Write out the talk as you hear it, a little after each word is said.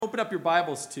Open up your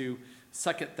Bibles to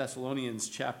 2 Thessalonians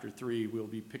chapter 3. We'll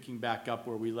be picking back up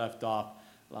where we left off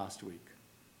last week.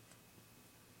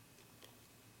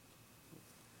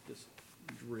 Just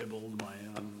dribbled my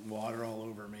water all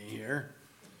over me here.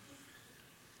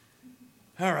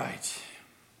 All right.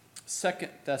 2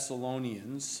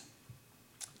 Thessalonians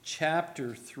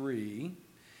chapter 3.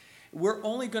 We're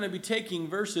only going to be taking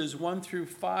verses 1 through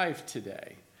 5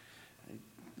 today.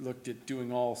 Looked at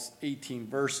doing all 18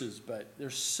 verses, but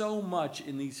there's so much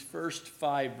in these first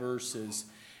 5 verses,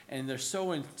 and they're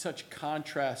so in such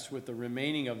contrast with the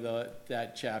remaining of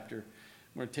that chapter.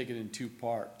 We're going to take it in 2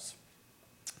 parts.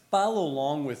 Follow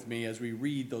along with me as we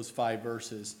read those 5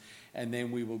 verses, and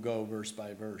then we will go verse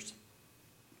by verse.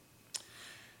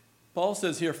 Paul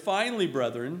says here, "Finally,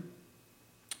 brethren,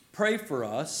 pray for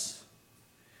us,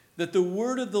 that the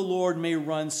word of the Lord may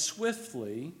run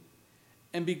swiftly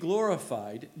and be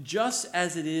glorified, just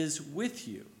as it is with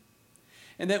you,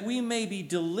 and that we may be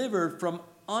delivered from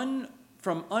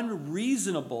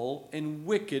unreasonable and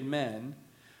wicked men,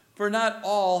 for not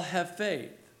all have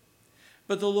faith.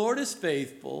 But the Lord is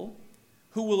faithful,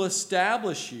 who will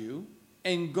establish you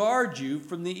and guard you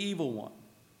from the evil one.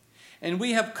 And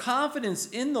we have confidence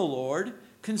in the Lord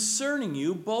concerning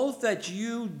you, both that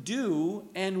you do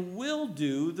and will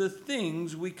do the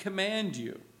things we command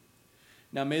you.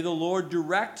 Now may the Lord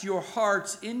direct your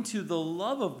hearts into the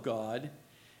love of God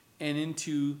and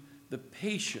into the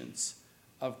patience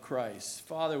of Christ."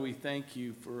 Father, we thank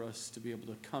you for us to be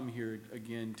able to come here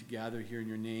again, to gather here in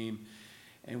your name.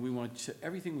 And we want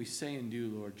everything we say and do,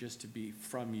 Lord, just to be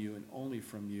from you and only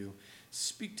from you.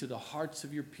 Speak to the hearts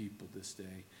of your people this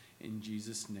day in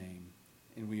Jesus' name.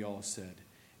 And we all said,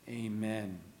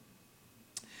 amen.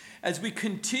 As we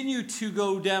continue to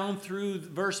go down through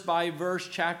verse by verse,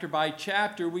 chapter by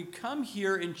chapter, we come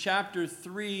here in chapter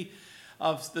 3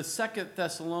 of the 2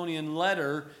 Thessalonian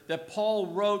letter that Paul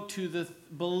wrote to the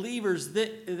believers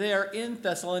there in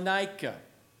Thessalonica.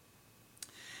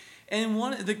 And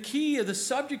the key of the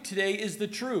subject today is the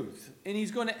truth. And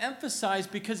he's going to emphasize,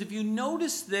 because if you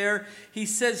notice there, he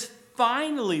says,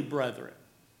 "Finally, brethren."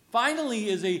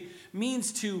 Finally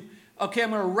means to, okay,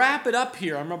 I'm going to wrap it up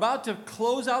here. I'm about to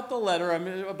close out the letter I'm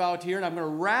about here, and I'm going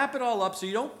to wrap it all up so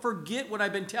you don't forget what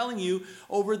I've been telling you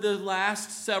over the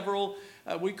last several,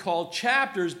 we call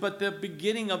chapters, but the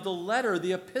beginning of the letter,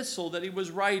 the epistle that he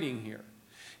was writing here.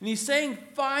 And he's saying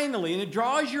finally, and it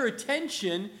draws your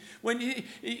attention when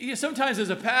you sometimes as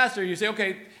a pastor, you say,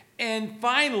 okay, and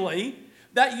finally,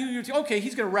 that okay,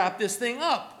 he's going to wrap this thing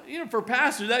up. For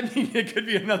pastors, that means it could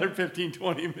be another 15,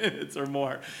 20 minutes or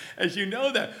more, as you know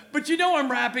that. But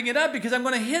I'm wrapping it up because I'm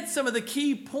going to hit some of the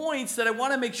key points that I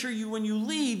want to make sure when you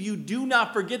leave, you do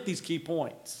not forget these key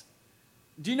points.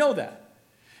 Do you know that?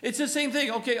 It's the same thing.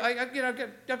 Okay,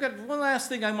 I've got one last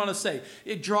thing I want to say.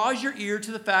 It draws your ear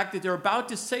to the fact that they're about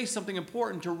to say something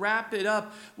important to wrap it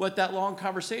up with that long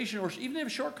conversation, or even a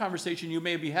short conversation you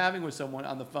may be having with someone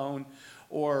on the phone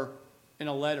or in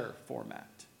a letter format.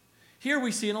 Here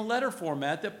we see in a letter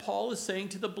format that Paul is saying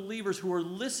to the believers who are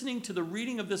listening to the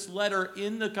reading of this letter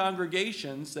in the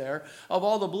congregations there of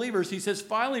all the believers. He says,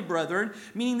 "Finally, brethren,"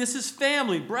 meaning this is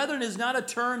family. Brethren is not a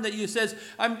term that says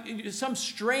I'm some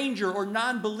stranger or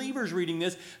non-believers reading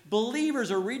this.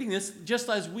 Believers are reading this just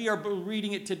as we are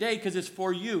reading it today because it's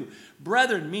for you.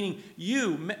 Brethren, meaning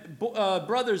you,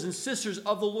 brothers and sisters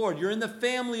of the Lord. You're in the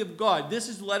family of God.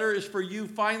 This letter is for you.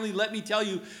 Finally, let me tell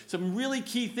you some really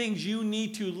key things you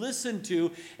need to listen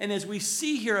to. And as we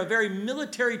see here, a very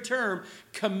military term,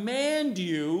 command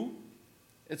you.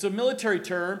 It's a military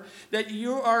term that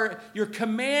you are your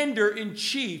commander in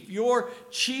chief, you're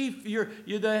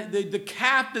the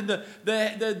captain,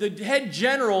 the head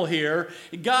general here.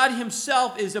 God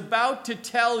himself is about to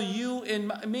tell you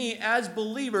and me as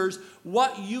believers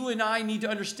what you and I need to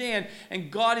understand.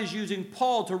 And God is using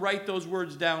Paul to write those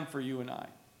words down for you and I.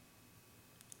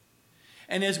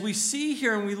 And as we see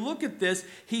here and we look at this,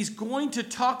 he's going to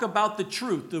talk about the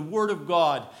truth, the Word of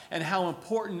God, and how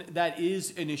important that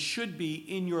is and it should be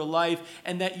in your life,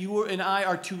 and that you and I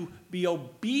are to be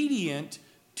obedient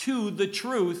to the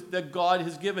truth that God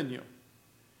has given you.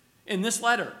 In this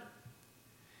letter,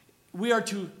 we are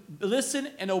to listen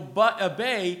and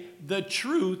obey the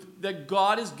truth that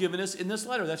God has given us in this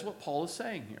letter. That's what Paul is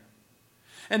saying here.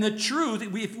 And the truth,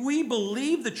 if we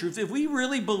believe the truth, if we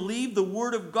really believe the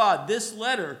Word of God, this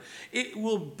letter, it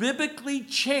will biblically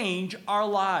change our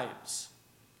lives.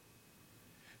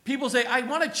 People say, I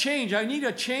want to change. I need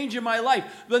a change in my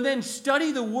life. But then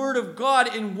study the Word of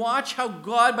God and watch how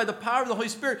God, by the power of the Holy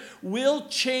Spirit, will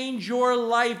change your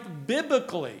life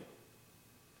biblically.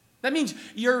 That means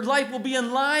your life will be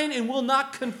in line and will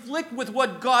not conflict with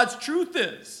what God's truth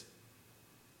is.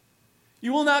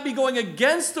 You will not be going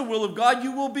against the will of God.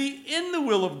 You will be in the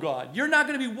will of God. You're not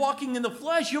going to be walking in the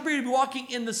flesh. You're going to be walking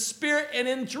in the Spirit and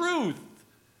in truth.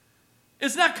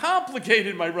 It's not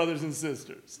complicated, my brothers and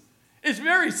sisters. It's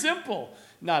very simple.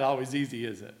 Not always easy,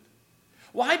 is it?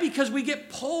 Why? Because we get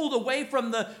pulled away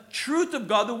from the truth of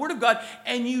God, the Word of God,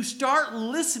 and you start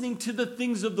listening to the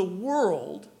things of the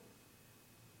world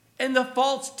and the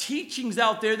false teachings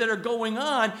out there that are going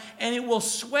on, and it will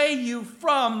sway you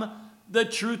from the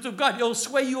truth of God. It'll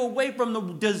sway you away from the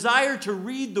desire to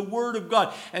read the Word of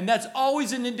God. And that's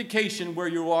always an indication where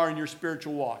you are in your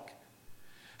spiritual walk.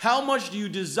 How much do you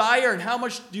desire and how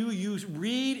much do you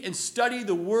read and study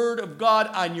the Word of God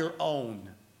on your own?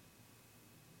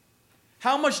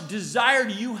 How much desire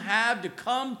do you have to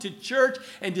come to church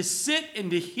and to sit and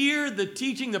to hear the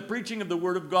teaching, the preaching of the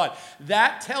Word of God?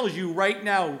 That tells you right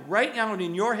now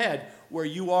in your head, where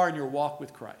you are in your walk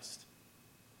with Christ.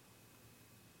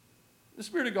 The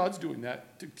Spirit of God's doing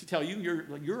that to tell you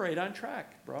you're right on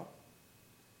track, bro.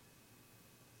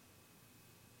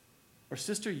 Or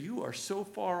sister, you are so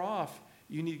far off,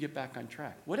 you need to get back on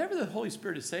track. Whatever the Holy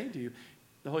Spirit is saying to you,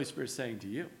 the Holy Spirit is saying to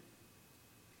you.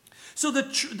 So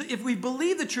if we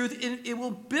believe the truth, it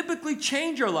will biblically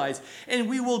change our lives. And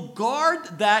we will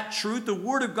guard that truth, the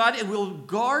Word of God, and we'll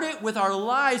guard it with our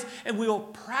lives, and we will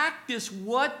practice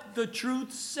what the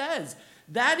truth says.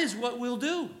 That is what we'll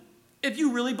do, if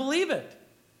you really believe it.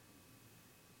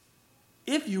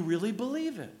 If you really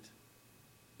believe it.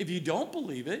 If you don't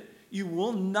believe it, you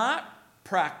will not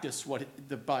practice what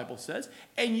the Bible says,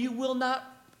 and you will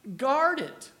not guard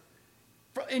it.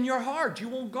 In your heart, you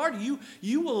won't guard it.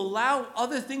 You will allow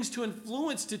other things to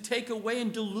influence, to take away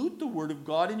and dilute the Word of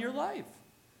God in your life.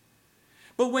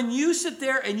 But when you sit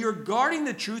there and you're guarding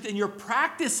the truth and you're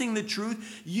practicing the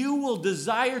truth, you will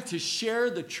desire to share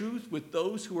the truth with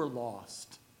those who are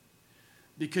lost.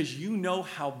 Because you know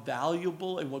how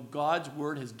valuable and what God's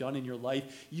Word has done in your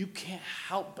life, you can't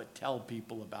help but tell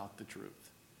people about the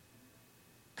truth.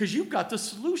 Because you've got the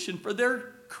solution for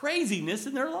their craziness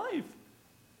in their life.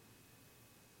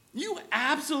 You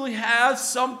absolutely have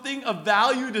something of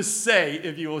value to say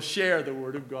if you will share the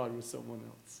Word of God with someone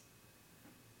else.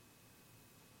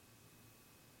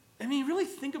 I mean, really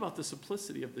think about the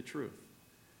simplicity of the truth.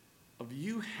 Of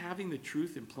you having the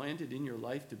truth implanted in your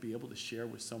life to be able to share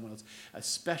with someone else,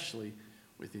 especially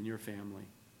within your family,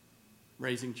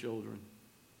 raising children,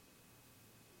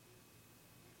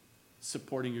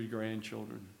 supporting your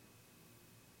grandchildren.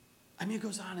 I mean, it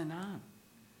goes on and on.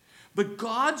 But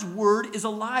God's Word is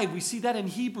alive. We see that in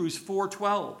Hebrews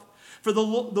 4:12. For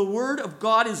the Word of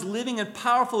God is living and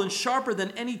powerful and sharper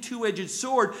than any two-edged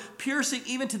sword, piercing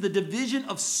even to the division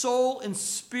of soul and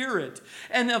spirit,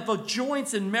 and of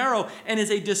joints and marrow, and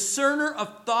is a discerner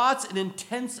of thoughts and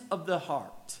intents of the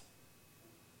heart.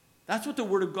 That's what the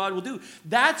Word of God will do.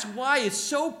 That's why it's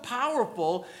so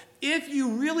powerful. If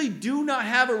you really do not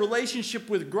have a relationship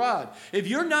with God, if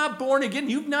you're not born again,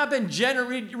 you've not been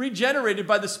regenerated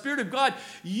by the Spirit of God,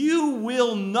 you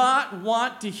will not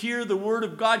want to hear the Word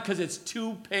of God because it's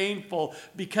too painful,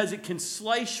 because it can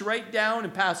slice right down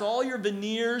and pass all your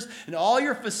veneers and all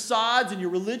your facades and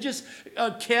your religious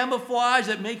camouflage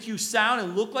that makes you sound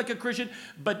and look like a Christian,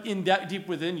 but in that deep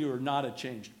within you are not a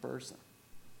changed person.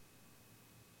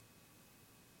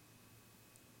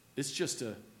 It's just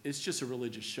a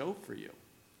religious show for you.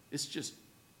 It's just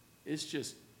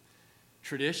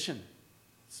tradition.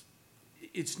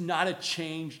 It's not a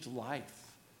changed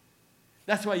life.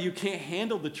 That's why you can't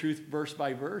handle the truth verse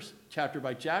by verse, chapter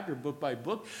by chapter, book by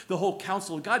book, the whole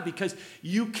counsel of God, because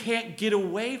you can't get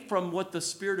away from what the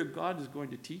Spirit of God is going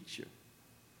to teach you.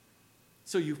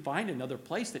 So you find another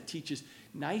place that teaches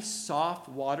nice, soft,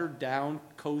 watered down,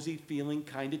 cozy feeling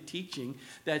kind of teaching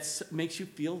that makes you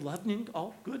feel loved and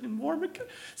all good and warm and good.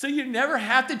 So you never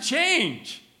have to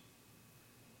change.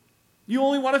 You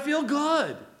only want to feel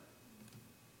good.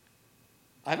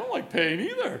 I don't like pain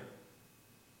either.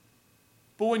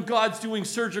 But when God's doing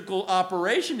surgical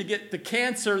operation to get the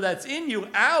cancer that's in you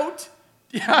out,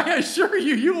 yeah, I assure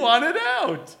you, you want it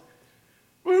out.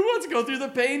 Who wants to go through the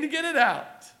pain to get it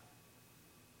out?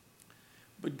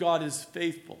 But God is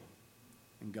faithful,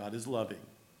 and God is loving,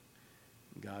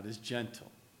 and God is gentle,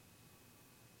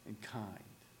 and kind,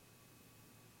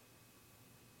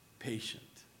 patient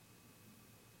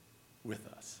with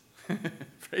us.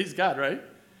 Praise God, right?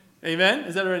 Amen?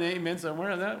 Is that an amen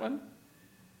somewhere on that one?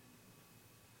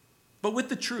 But with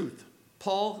the truth,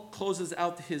 Paul closes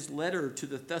out his letter to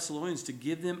the Thessalonians to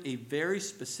give them a very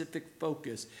specific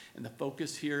focus, and the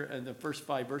focus here in the first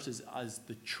 5 verses is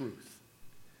the truth.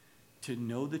 to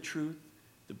know the truth,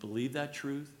 to believe that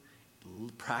truth, to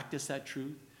practice that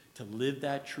truth, to live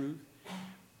that truth,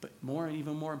 but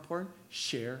even more important,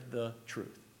 share the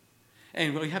truth.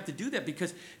 And we have to do that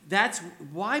because that's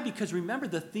why, because remember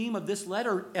the theme of this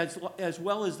letter as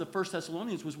well as the First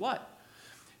Thessalonians was what?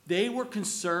 They were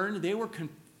concerned, they were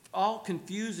all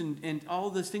confused and all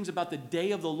those things about the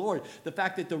day of the Lord. The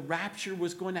fact that the rapture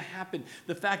was going to happen.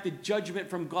 The fact that judgment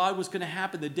from God was going to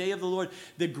happen. The day of the Lord.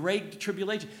 The great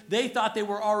tribulation. They thought they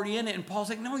were already in it. And Paul's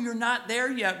like, no, you're not there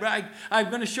yet. But I'm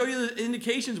going to show you the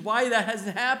indications why that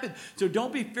hasn't happened. So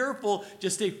don't be fearful.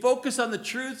 Just stay focused on the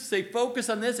truth. Stay focused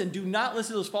on this. And do not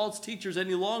listen to those false teachers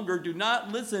any longer. Do not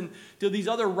listen to these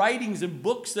other writings and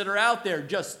books that are out there.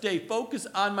 Just stay focused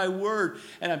on my word.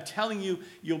 And I'm telling you,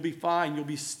 you'll be fine.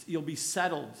 You'll be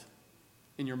settled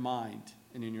in your mind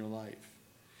and in your life.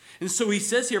 And so he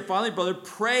says here, finally, brother,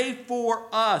 pray for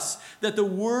us that the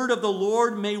word of the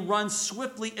Lord may run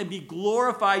swiftly and be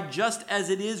glorified just as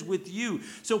it is with you.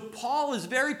 So Paul is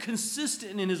very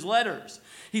consistent in his letters.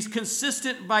 He's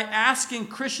consistent by asking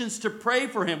Christians to pray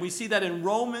for him. We see that in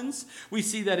Romans. We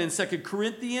see that in 2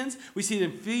 Corinthians. We see it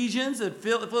in Ephesians,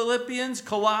 Philippians,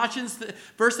 Colossians,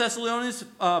 1 Thessalonians,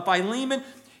 Philemon.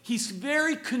 He's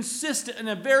very consistent and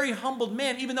a very humbled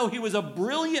man, even though he was a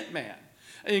brilliant man,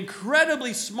 an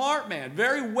incredibly smart man,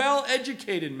 very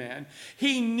well-educated man.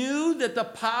 He knew that the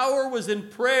power was in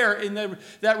prayer, in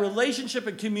that relationship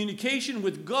and communication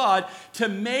with God to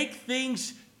make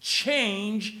things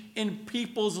change in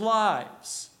people's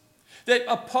lives. That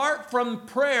apart from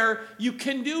prayer, you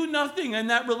can do nothing in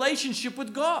that relationship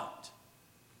with God.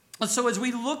 And so as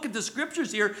we look at the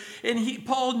scriptures here, and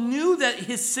Paul knew that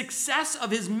his success of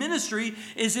his ministry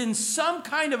is in some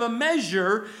kind of a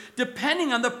measure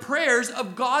depending on the prayers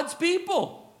of God's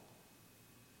people.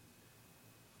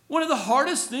 One of the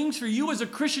hardest things for you as a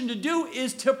Christian to do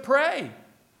is to pray.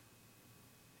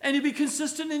 And to be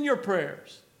consistent in your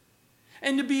prayers.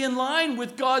 And to be in line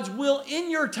with God's will in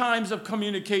your times of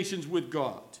communications with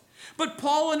God. But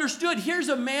Paul understood, here's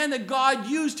a man that God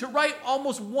used to write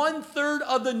almost 1/3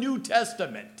 of the New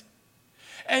Testament.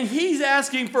 And he's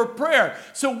asking for prayer.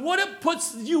 So what it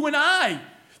puts you and I,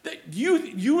 that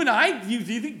you and I, do you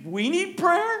think we need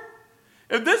prayer?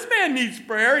 If this man needs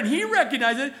prayer and he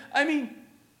recognizes it,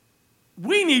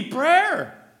 we need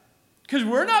prayer. Because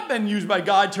we're not been used by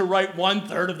God to write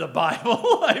 1/3 of the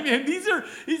Bible.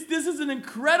 This is an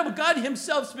incredible, God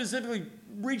himself specifically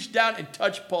reached down and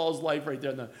touched Paul's life right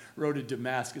there on the road to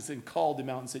Damascus and called him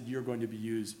out and said, you're going to be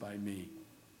used by me.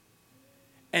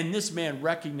 And this man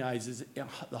recognizes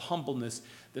the humbleness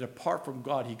that apart from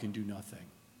God, he can do nothing.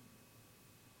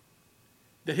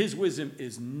 That his wisdom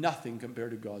is nothing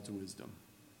compared to God's wisdom.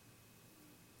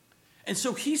 And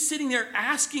so he's sitting there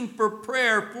asking for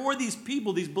prayer for these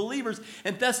people, these believers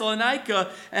in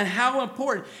Thessalonica, and how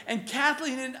important. And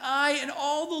Kathleen and I and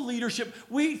all the leadership,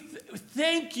 we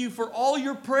thank you for all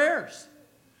your prayers.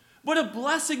 What a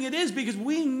blessing it is, because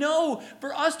we know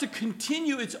for us to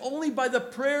continue, it's only by the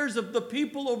prayers of the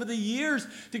people over the years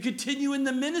to continue in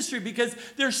the ministry, because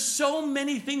there's so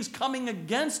many things coming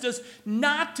against us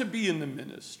not to be in the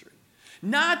ministry.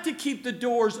 Not to keep the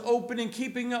doors open and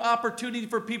keeping an opportunity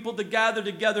for people to gather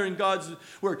together in God's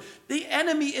word. The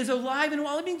enemy is alive and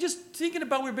well. Just thinking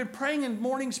about, we've been praying in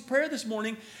morning's prayer this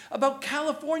morning about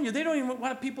California. They don't even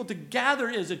want people to gather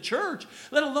as a church,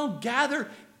 let alone gather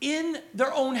in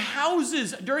their own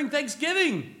houses during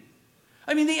Thanksgiving.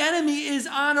 The enemy is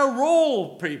on a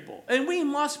roll, people. And we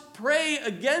must pray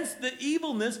against the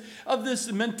evilness of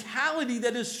this mentality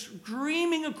that is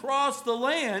screaming across the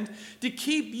land to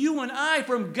keep you and I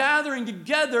from gathering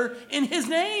together in his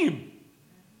name.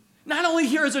 Not only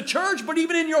here as a church, but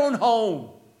even in your own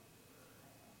home.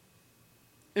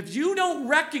 If you don't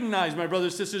recognize, my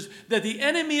brothers and sisters, that the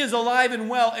enemy is alive and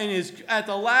well and is at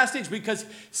the last stage, because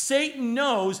Satan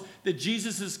knows that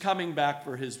Jesus is coming back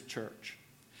for his church.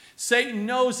 Satan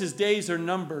knows his days are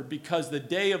numbered, because the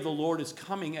day of the Lord is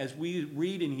coming, as we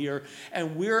read in here,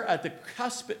 and we're at the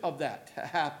cusp of that to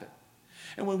happen.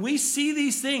 And when we see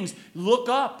these things, look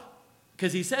up,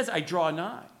 because he says, I draw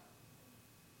nigh.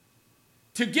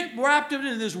 To get wrapped up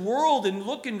into this world and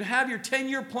look and have your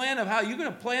 10-year plan of how you're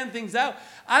going to plan things out,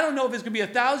 I don't know if it's going to be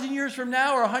 1,000 years from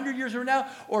now or 100 years from now,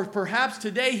 or perhaps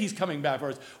today he's coming back for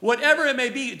us. Whatever it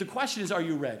may be, the question is, are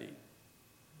you ready?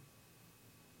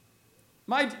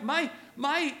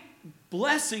 My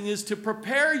blessing is to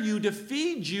prepare you, to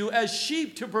feed you as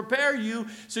sheep, to prepare you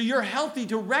so you're healthy,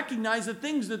 to recognize the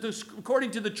things that,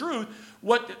 according to the truth,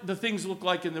 what the things look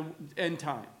like in the end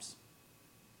times.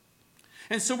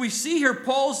 And so we see here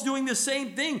Paul's doing the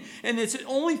same thing. And it's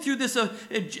only through this,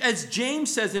 as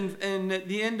James says in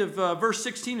the end of verse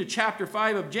 16 of chapter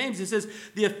 5 of James, it says,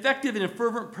 the effective and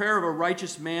fervent prayer of a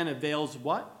righteous man avails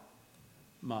what?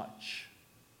 Much.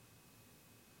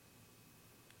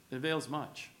 It avails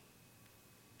much.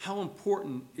 How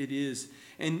important it is.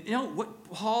 And you know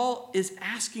what Paul is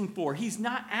asking for? He's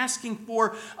not asking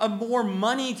for more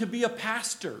money to be a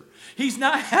pastor. He's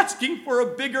not asking for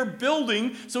a bigger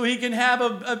building so he can have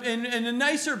a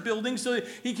nicer building so that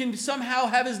he can somehow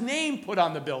have his name put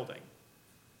on the building.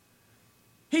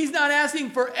 He's not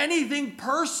asking for anything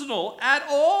personal at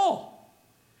all.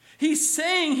 He's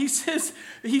praying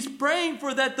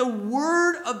for that the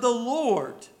word of the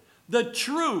Lord, the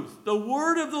truth, the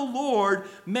word of the Lord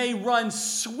may run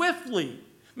swiftly,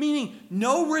 meaning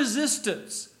no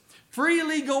resistance,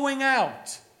 freely going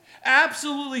out,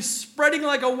 absolutely spreading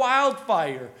like a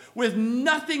wildfire with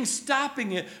nothing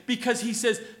stopping it, because he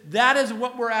says that is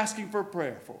what we're asking for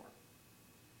prayer for.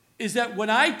 Is that when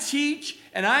I teach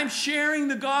and I'm sharing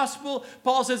the gospel,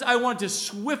 Paul says, I want to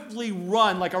swiftly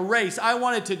run like a race. I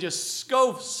want it to just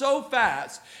go so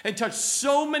fast and touch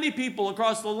so many people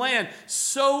across the land,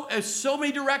 so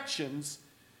many directions.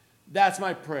 That's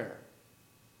my prayer.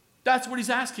 That's what he's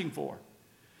asking for.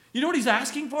 You know what he's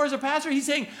asking for as a pastor? He's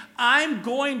saying, I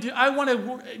want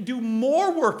to do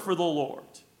more work for the Lord.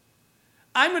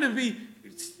 I'm going to be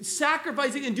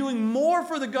sacrificing and doing more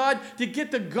for the God to get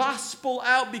the gospel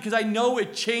out, because I know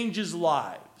it changes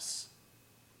lives.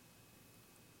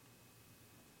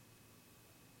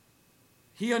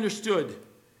 He understood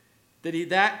that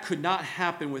that could not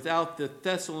happen without the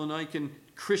Thessalonican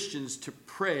Christians to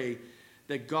pray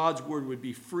that God's word would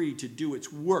be free to do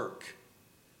its work,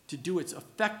 to do its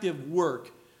effective work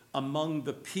among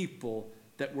the people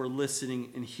that were listening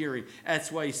and hearing.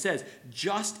 That's why he says,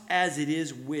 just as it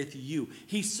is with you.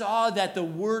 He saw that the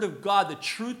word of God, the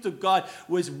truth of God,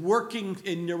 was working,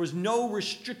 and there was no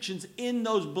restrictions in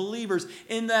those believers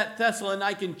in that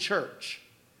Thessalonican church.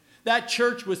 That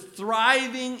church was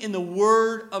thriving in the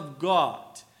word of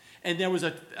God. And there was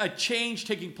a change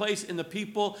taking place in the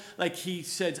people. Like he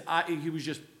said, he was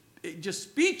just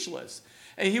speechless.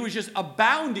 And he was just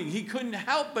abounding. He couldn't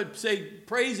help but say,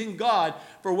 praising God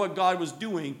for what God was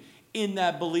doing in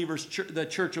that the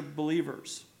church of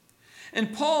believers.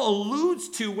 And Paul alludes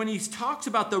to, when he talks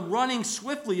about the running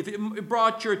swiftly, if it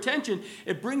brought your attention,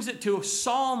 it brings it to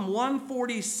Psalm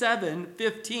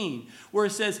 147:15, where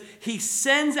it says, he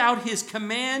sends out his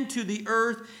command to the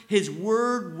earth. His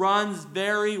word runs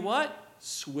very what?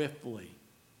 Swiftly.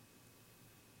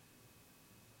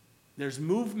 There's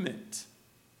movement.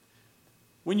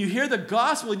 When you hear the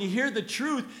gospel and you hear the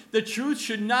truth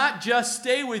should not just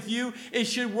stay with you. It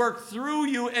should work through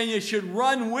you, and it should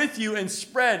run with you and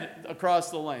spread across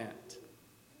the land.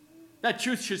 That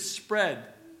truth should spread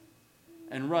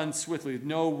and run swiftly with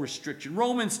no restriction.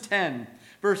 Romans 10,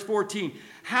 verse 14.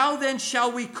 How then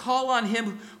shall we call on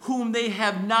him whom they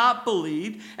have not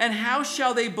believed? And how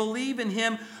shall they believe in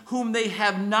him whom they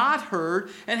have not heard?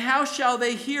 And how shall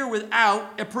they hear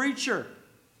without a preacher?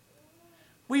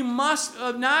 We must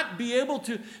not be able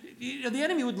to, the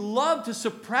enemy would love to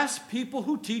suppress people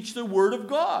who teach the word of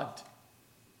God.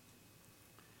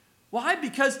 Why?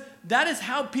 Because that is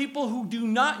how people who do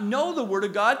not know the word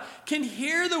of God can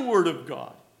hear the word of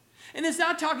God. And it's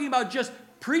not talking about just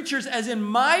preachers as in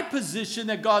my position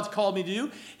that God's called me to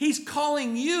do. He's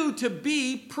calling you to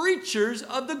be preachers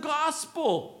of the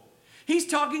gospel. He's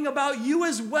talking about you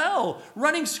as well,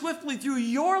 running swiftly through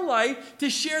your life to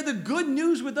share the good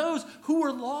news with those who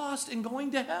are lost and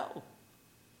going to hell.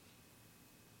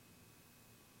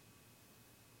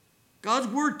 God's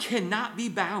word cannot be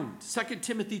bound. 2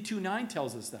 Timothy 2:9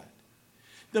 tells us that.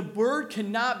 The word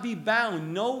cannot be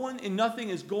bound. No one and nothing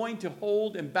is going to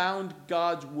hold and bound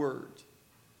God's word.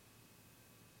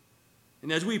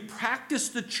 And as we practice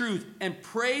the truth and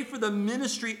pray for the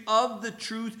ministry of the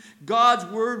truth, God's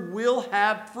word will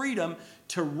have freedom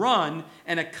to run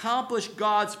and accomplish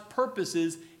God's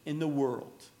purposes in the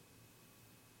world.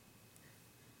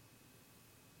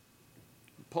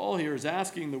 Paul here is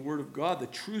asking the word of God, the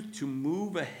truth, to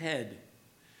move ahead.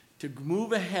 To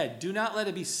move ahead. Do not let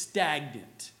it be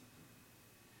stagnant.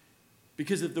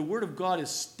 Because if the word of God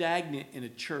is stagnant in a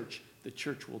church, the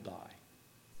church will die.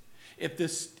 If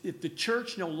the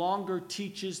church no longer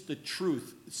teaches the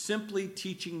truth, simply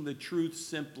teaching the truth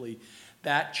simply,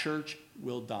 that church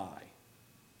will die.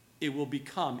 It will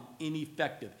become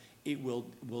ineffective. It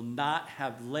will not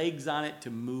have legs on it to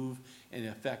move and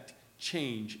affect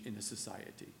change in a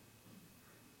society.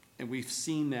 And we've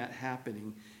seen that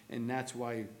happening, and that's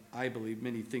why I believe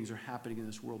many things are happening in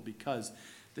this world, because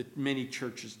that many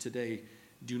churches today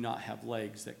do not have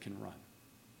legs that can run.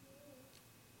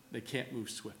 They can't move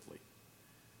swiftly.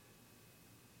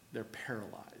 They're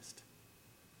paralyzed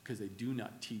because they do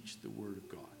not teach the Word of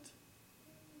God.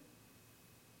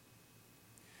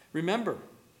 Remember,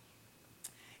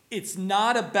 it's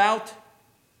not about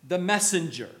the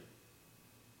messenger.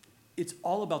 It's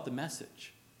all about the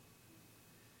message.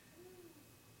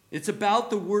 It's about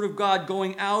the Word of God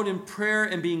going out in prayer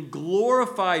and being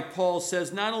glorified, Paul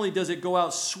says. Not only does it go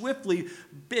out swiftly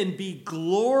and be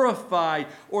glorified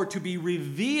or to be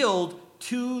revealed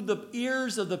to the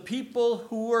ears of the people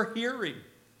who are hearing.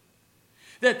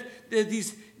 That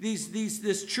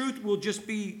this truth will just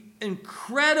be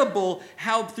incredible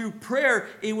how through prayer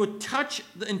it will touch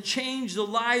and change the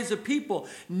lives of people.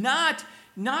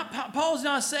 Paul's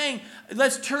not saying,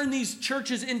 let's turn these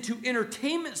churches into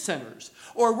entertainment centers,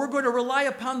 or we're going to rely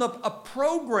upon the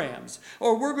programs,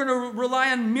 or we're going to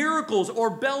rely on miracles or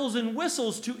bells and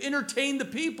whistles to entertain the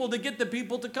people, to get the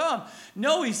people to come.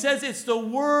 No, he says it's the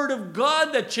Word of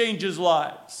God that changes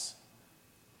lives.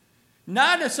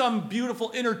 Not as some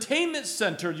beautiful entertainment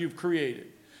center you've created.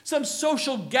 Some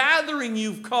social gathering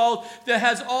you've called that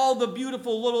has all the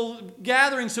beautiful little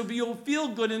gatherings so you'll feel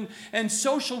good and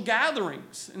social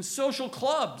gatherings and social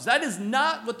clubs. That is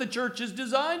not what the church is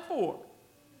designed for.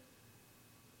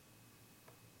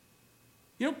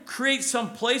 You don't create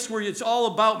some place where it's all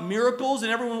about miracles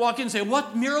and everyone walk in and say,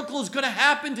 what miracle is going to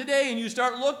happen today? And you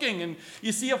start looking and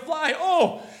you see a fly.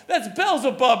 Oh, that's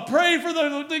Beelzebub. Pray for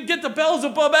to get the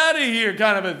Beelzebub out of here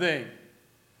kind of a thing.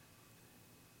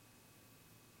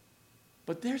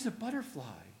 But there's a butterfly.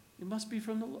 It must be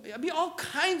from the Lord. I mean, all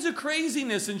kinds of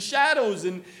craziness and shadows.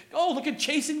 And, look at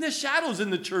chasing the shadows in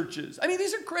the churches. I mean,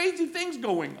 these are crazy things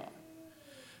going on.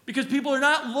 Because people are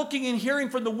not looking and hearing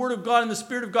from the Word of God and the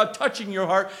Spirit of God touching your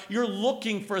heart. You're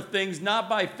looking for things not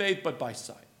by faith, but by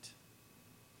sight.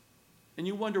 And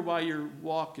you wonder why your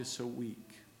walk is so weak.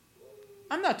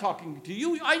 I'm not talking to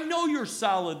you. I know you're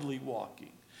solidly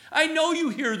walking. I know you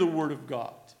hear the Word of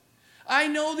God. I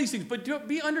know these things, but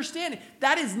be understanding.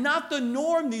 That is not the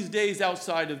norm these days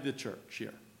outside of the church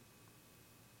here.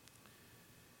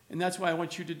 And that's why I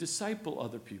want you to disciple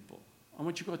other people. I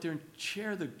want you to go out there and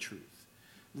share the truth,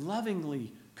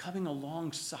 lovingly coming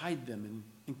alongside them and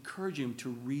encouraging them to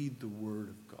read the Word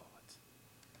of God.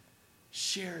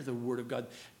 Share the Word of God.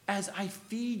 As I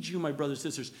feed you, my brothers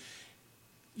and sisters,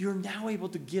 you're now able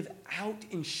to give out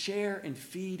and share and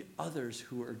feed others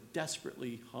who are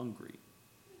desperately hungry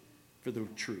for the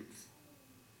truth.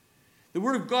 The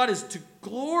Word of God is to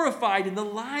glorified in the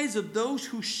lives of those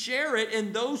who share it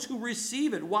and those who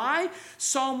receive it. Why?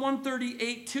 Psalm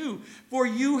 138:2. For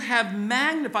you have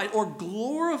magnified or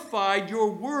glorified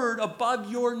your word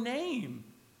above your name.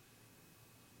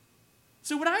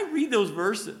 So when I read those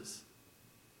verses,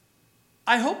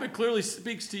 I hope it clearly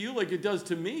speaks to you like it does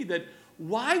to me, that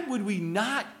why would we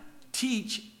not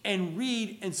teach and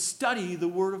read and study the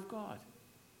Word of God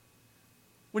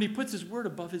when he puts his word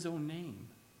above his own name?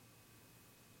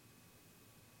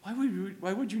 Why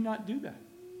would you not do that?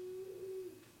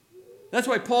 That's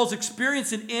why Paul's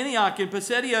experience in Antioch and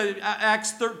Pisidia,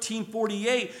 Acts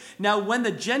 13:48. Now when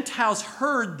the Gentiles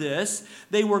heard this,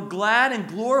 they were glad and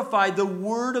glorified the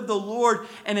word of the Lord,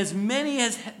 and as many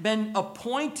as had been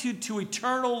appointed to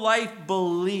eternal life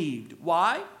believed.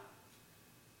 Why?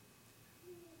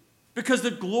 Because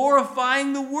the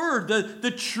glorifying the word,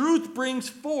 the truth brings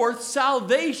forth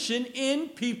salvation in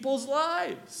people's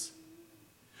lives.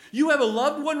 You have a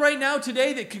loved one right now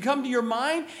today that can come to your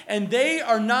mind and they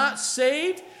are not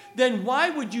saved, then why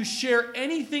would you share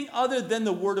anything other than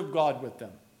the Word of God with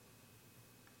them?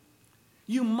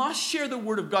 You must share the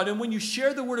Word of God, and when you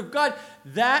share the Word of God,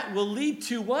 that will lead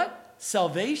to what?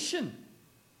 Salvation.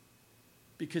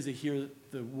 Because they hear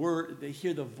the word, they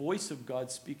hear the voice of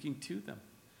God speaking to them,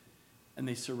 and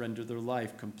they surrender their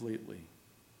life completely.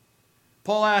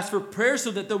 Paul asks for prayer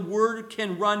so that the word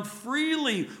can run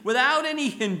freely without any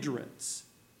hindrance.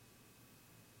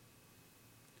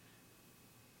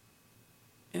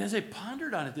 And as I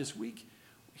pondered on it this week,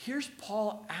 here's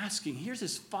Paul asking, here's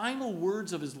his final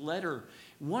words of his letter.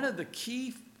 One of the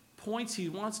key points he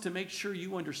wants to make sure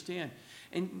you understand.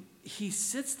 And he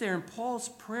sits there, and Paul's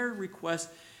prayer request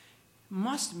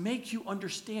must make you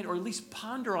understand, or at least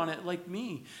ponder on it like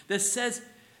me, that says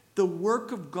the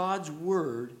work of God's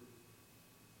word.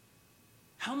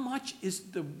 How much is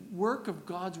the work of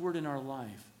God's word in our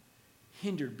life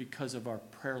hindered because of our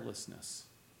prayerlessness?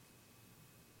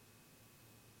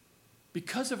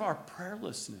 Because of our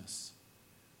prayerlessness,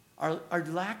 our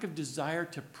lack of desire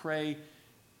to pray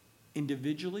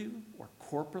individually or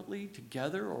corporately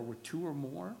together or with two or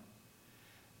more,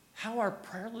 how our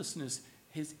prayerlessness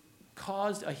has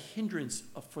caused a hindrance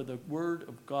for the word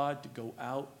of God to go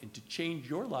out and to change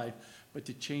your life, but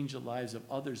to change the lives of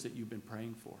others that you've been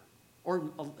praying for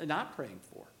or not praying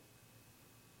for.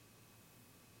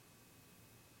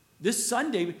 This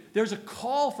Sunday, there's a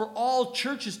call for all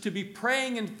churches to be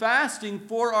praying and fasting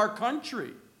for our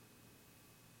country.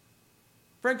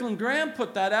 Franklin Graham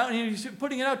put that out, and he's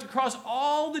putting it out across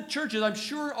all the churches. I'm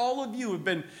sure all of you have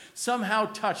been somehow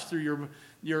touched through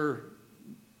your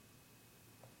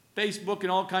Facebook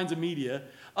and all kinds of media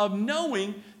of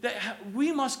knowing that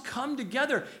we must come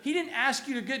together. He didn't ask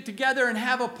you to get together and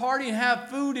have a party and have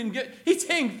food and he's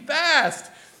saying fast.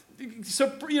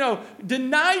 So,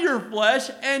 deny your flesh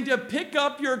and to pick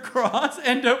up your cross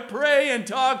and to pray and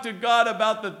talk to God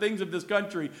about the things of this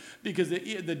country, because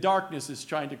the darkness is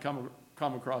trying to come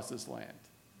across this land.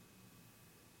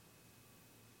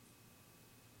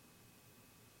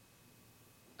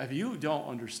 If you don't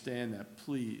understand that,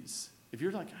 please, if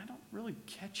you're like, I'm not really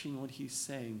catching what he's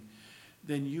saying,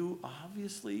 then you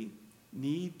obviously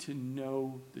need to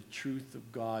know the truth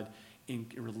of God in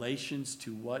relations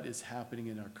to what is happening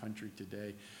in our country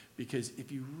today. Because if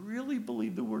you really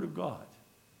believe the Word of God,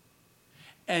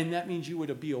 and that means you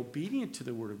would be obedient to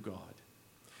the Word of God,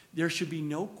 there should be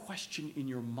no question in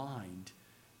your mind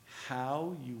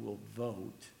how you will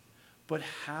vote, but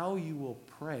how you will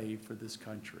pray for this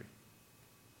country.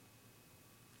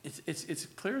 It's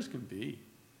clear as can be.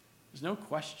 There's no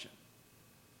question.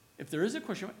 If there is a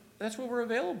question, that's where we're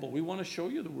available. We want to show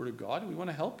you the Word of God, and we want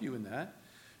to help you in that.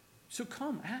 So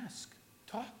come, ask,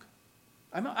 talk.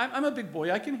 I'm a big boy.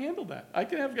 I can handle that. I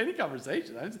can have any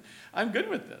conversation. I'm good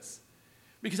with this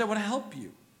because I want to help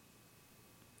you.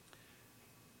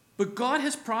 But God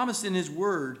has promised in his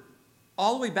word,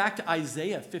 all the way back to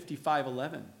Isaiah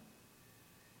 55:11,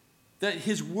 that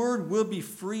his word will be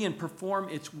free and perform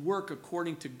its work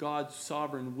according to God's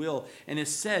sovereign will. And it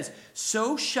says,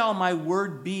 so shall my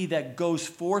word be that goes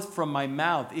forth from my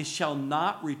mouth. It shall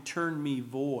not return me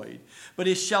void, but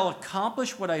it shall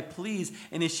accomplish what I please,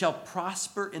 and it shall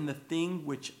prosper in the thing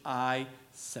which I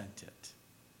sent it.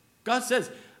 God says,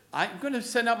 I'm going to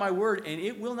send out my word, and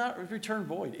it will not return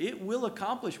void. It will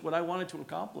accomplish what I want it to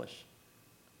accomplish.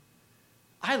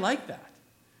 I like that.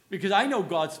 Because I know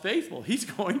God's faithful. He's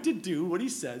going to do what he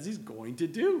says he's going to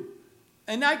do.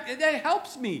 And that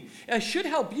helps me. It should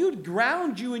help you, to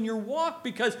ground you in your walk,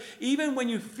 because even when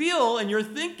you feel and you're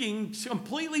thinking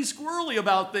completely squirrely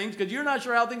about things because you're not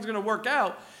sure how things are going to work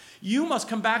out, you must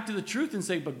come back to the truth and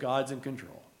say, but God's in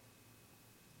control.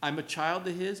 I'm a child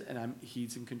of his, and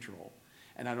he's in control.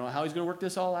 And I don't know how he's going to work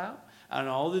this all out. I don't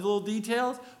know all the little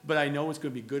details, but I know it's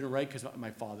going to be good and right because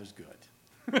my Father's good.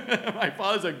 My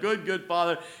Father's a good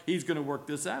Father. He's going to work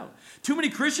this out. Too many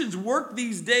Christians work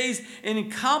these days in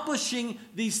accomplishing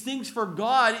these things for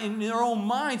God in their own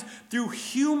minds through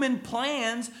human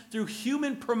plans, through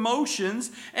human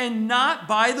promotions, and not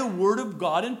by the Word of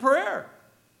God in prayer.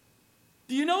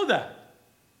 Do you know that?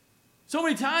 So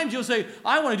many times you'll say,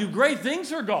 I want to do great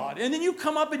things for God. And then you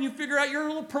come up and you figure out your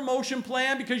little promotion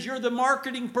plan because you're the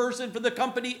marketing person for the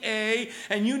company A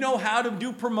and you know how to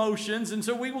do promotions. And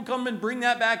so we will come and bring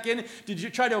that back in to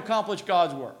try to accomplish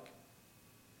God's work.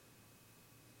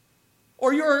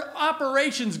 Or you're an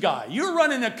operations guy. You're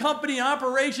running a company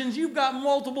operations. You've got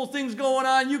multiple things going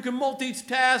on. You can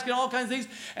multitask and all kinds of things.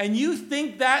 And you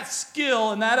think that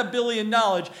skill and that ability and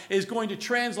knowledge is going to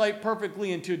translate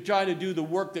perfectly into trying to do the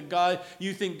work that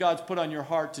you think God's put on your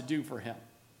heart to do for him.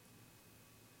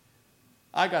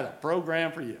 I got a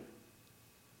program for you.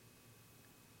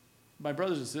 My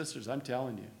brothers and sisters, I'm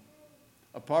telling you,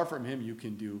 apart from him, you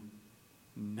can do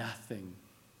nothing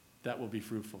that will be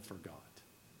fruitful for God.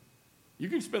 You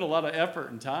can spend a lot of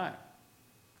effort and time.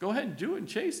 Go ahead and do it and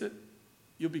chase it.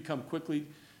 You'll become quickly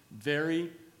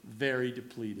very, very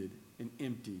depleted and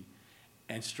empty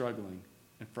and struggling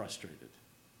and frustrated.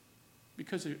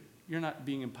 Because you're not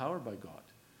being empowered by God.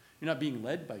 You're not being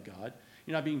led by God.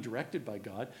 You're not being directed by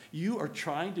God. You are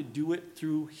trying to do it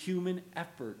through human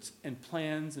efforts and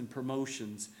plans and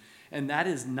promotions. And that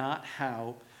is not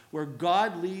how, where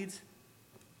God leads,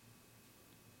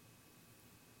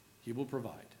 he will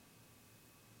provide.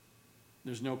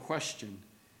 There's no question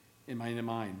in my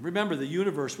mind. Remember, the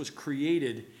universe was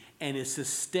created and is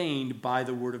sustained by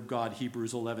the Word of God,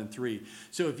 Hebrews 11:3.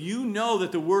 So if you know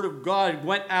that the Word of God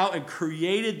went out and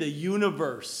created the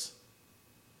universe,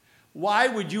 why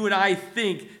would you and I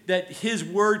think that his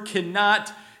Word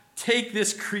cannot take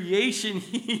this creation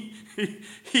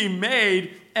he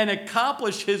made and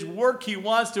accomplish his work he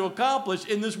wants to accomplish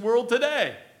in this world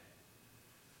today?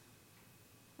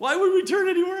 Why would we turn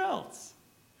anywhere else?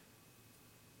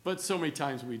 But so many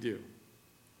times we do.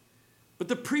 But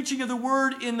the preaching of the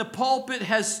word in the pulpit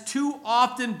has too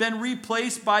often been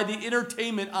replaced by the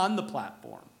entertainment on the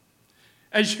platform.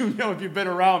 As you know, if you've been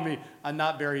around me, I'm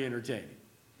not very entertaining.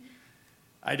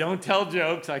 I don't tell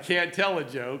jokes. I can't tell a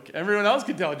joke. Everyone else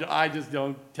can tell a joke. I just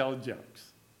don't tell jokes.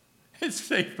 It's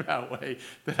safe that way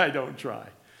that I don't try.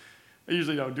 I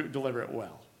usually don't deliver it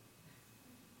well.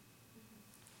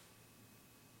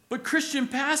 But Christian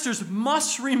pastors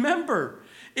must remember,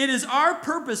 it is our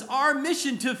purpose, our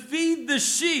mission to feed the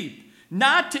sheep,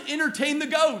 not to entertain the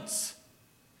goats.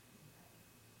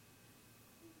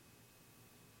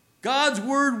 God's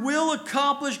word will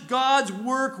accomplish God's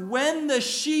work when the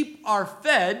sheep are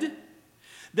fed.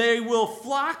 They will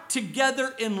flock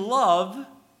together in love.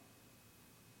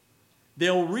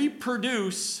 They'll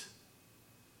reproduce.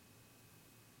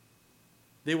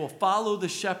 They will follow the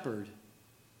shepherd.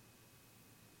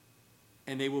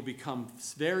 And they will become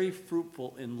very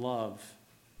fruitful in love.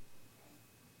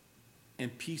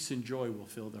 And peace and joy will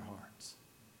fill their hearts.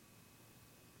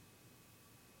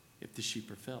 If the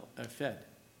sheep are fed.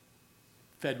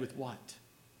 Fed with what?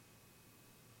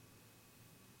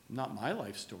 Not my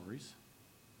life stories.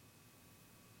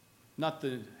 Not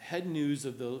the head news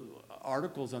of the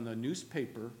articles on the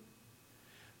newspaper,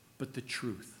 but the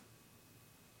truth.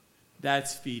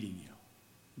 That's feeding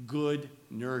you. Good,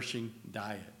 nourishing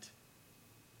diet.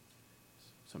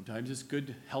 Sometimes it's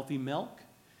good, healthy milk,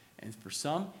 and for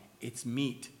some, it's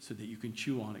meat so that you can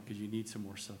chew on it because you need some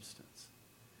more substance.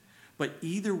 But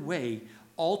either way,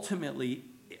 ultimately,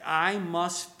 I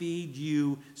must feed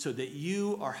you so that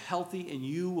you are healthy and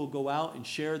you will go out and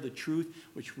share the truth,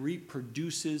 which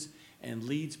reproduces and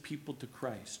leads people to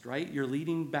Christ, right? You're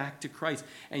leading back to Christ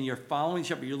and you're following the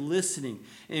shepherd, you're listening.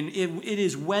 And it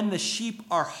is when the sheep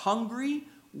are hungry,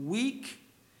 weak,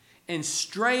 and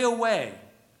stray away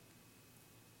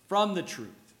from the truth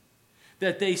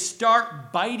that they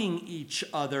start biting each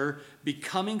other,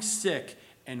 becoming sick,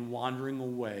 and wandering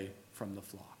away from the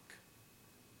flock.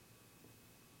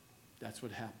 That's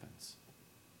what happens.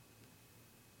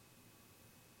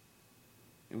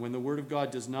 And when the Word of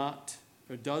God does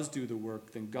do the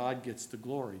work, then God gets the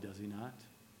glory, does he not?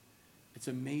 It's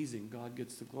amazing God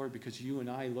gets the glory because you and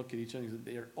I look at each other and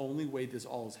say, the only way this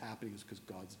all is happening is because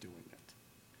God's doing it.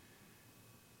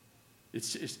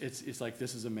 It's like,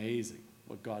 this is amazing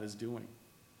what God is doing.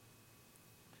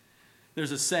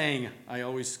 There's a saying I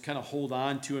always kind of hold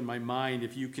on to in my mind.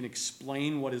 If you can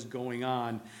explain what is going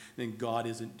on, then God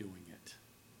isn't doing it.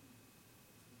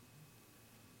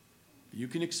 If you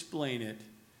can explain it,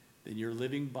 then you're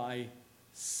living by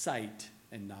sight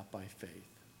and not by faith.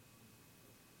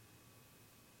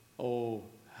 Oh,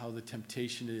 how the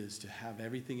temptation is to have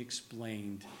everything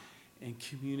explained and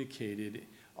communicated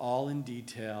all in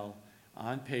detail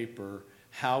on paper,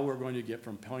 how we're going to get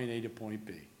from point A to point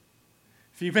B.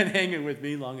 If you've been hanging with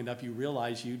me long enough, you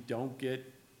realize you don't get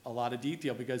a lot of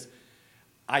detail because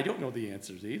I don't know the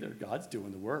answers either. God's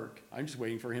doing the work. I'm just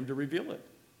waiting for him to reveal it.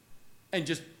 And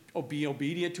just be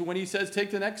obedient to when he says take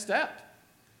the next step.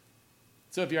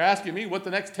 So if you're asking me what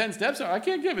the next 10 steps are, I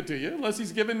can't give it to you unless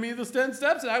he's given me the 10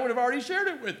 steps and I would have already shared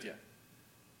it with you.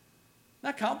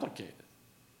 Not complicated.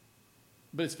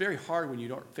 But it's very hard when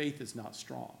faith is not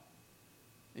strong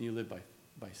and you live by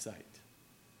sight.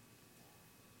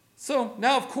 So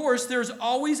now, of course, there's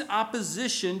always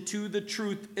opposition to the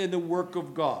truth in the work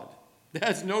of God.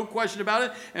 There's no question about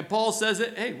it. And Paul says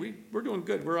it, hey, we're doing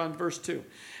good. We're on verse 2.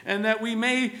 And that we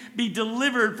may be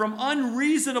delivered from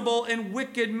unreasonable and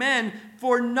wicked men,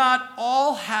 for not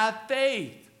all have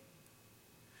faith.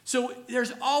 So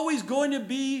there's always going to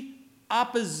be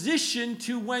opposition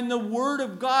to when the Word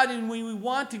of God and when we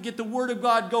want to get the Word of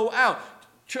God go out.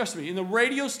 Trust me, in the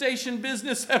radio station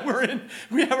business that we're in,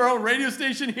 we have our own radio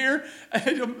station here,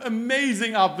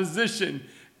 amazing opposition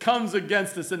comes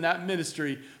against us in that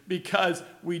ministry because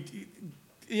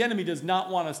the enemy does not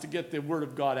want us to get the Word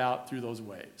of God out through those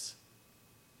waves.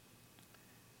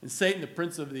 And Satan, the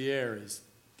prince of the air,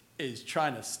 is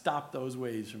trying to stop those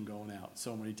waves from going out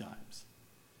so many times.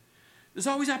 There's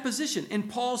always opposition. And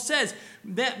Paul says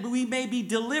that we may be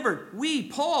delivered.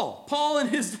 Paul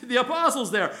and the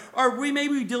apostles there, we may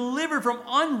be delivered from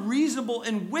unreasonable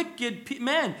and wicked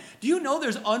men. Do you know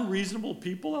there's unreasonable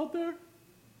people out there?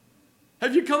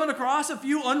 Have you come across a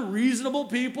few unreasonable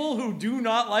people who do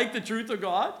not like the truth of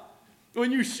God?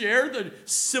 When you share the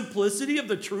simplicity of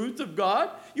the truth of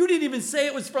God, you didn't even say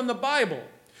it was from the Bible.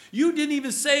 You didn't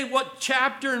even say what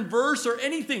chapter and verse or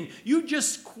anything. You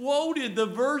just quoted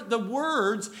the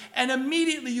words, and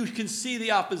immediately you can see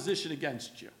the opposition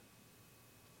against you.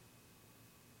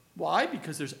 Why?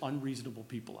 Because there's unreasonable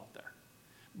people out there.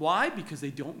 Why? Because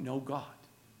they don't know God.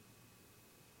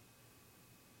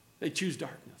 They choose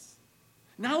darkness.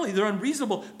 Not only they're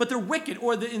unreasonable, but they're wicked,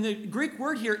 or in the Greek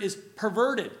word here is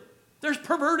perverted. There's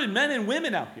perverted men and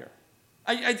women out here.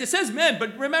 It says men,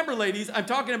 but remember, ladies, I'm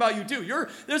talking about you too.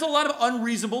 There's a lot of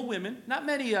unreasonable women. Not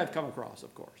many I've come across,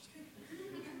 of course.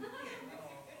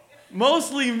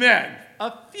 Mostly men.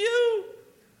 A few,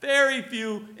 very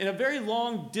few, in a very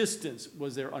long distance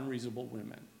was there unreasonable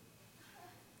women.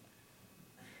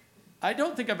 I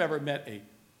don't think I've ever met a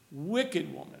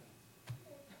wicked woman.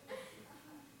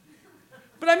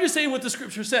 But I'm just saying what the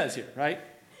scripture says here, right?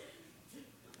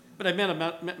 But I met a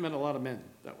lot of men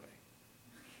that way.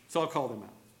 So I'll call them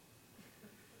out.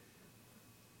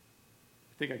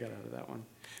 I think I got out of that one.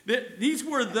 These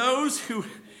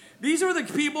are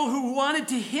the people who wanted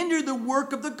to hinder the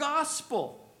work of the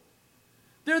gospel.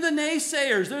 They're the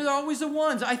naysayers. They're always the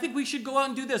ones. I think we should go out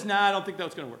and do this. Nah, I don't think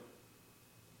that's going to work.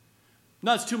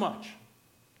 No, it's too much.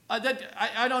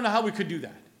 I don't know how we could do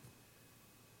that.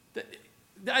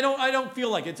 I don't feel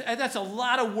like it. That's a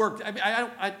lot of work.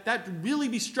 That'd really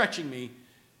be stretching me.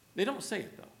 They don't say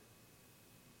it, though.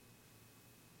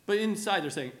 But inside they're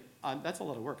saying, that's a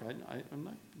lot of work. I'm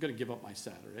not going to give up my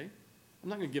Saturday. I'm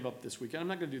not going to give up this weekend. I'm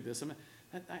not going to do this.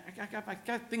 I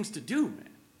got things to do, man.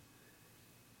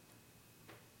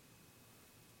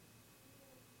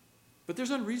 But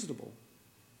there's unreasonable,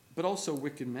 but also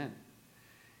wicked men.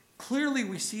 Clearly,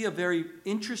 we see a very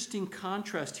interesting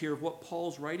contrast here of what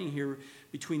Paul's writing here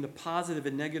between the positive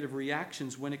and negative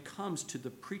reactions when it comes to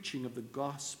the preaching of the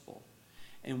gospel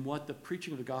and what the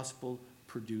preaching of the gospel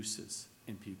produces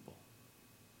in people.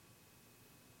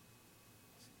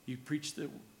 You preach the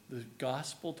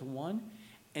gospel to one,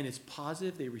 and it's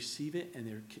positive, they receive it,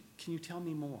 and can you tell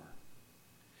me more?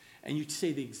 And you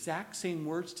say the exact same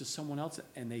words to someone else,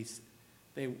 and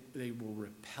they will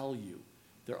repel you.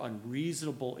 They're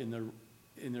unreasonable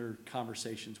in their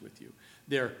conversations with you.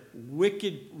 They're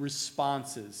wicked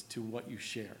responses to what you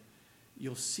share.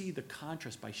 You'll see the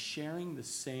contrast by sharing the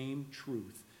same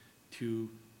truth to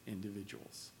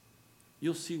individuals.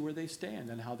 You'll see where they stand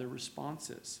and how their response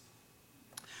is.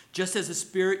 Just as the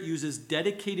Spirit uses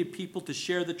dedicated people to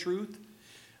share the truth,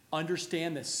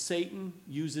 understand that Satan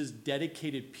uses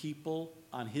dedicated people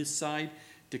on his side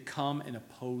to come and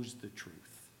oppose the truth.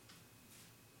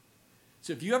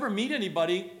 So if you ever meet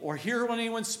anybody or hear when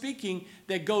anyone's speaking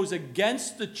that goes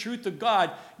against the truth of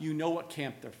God, you know what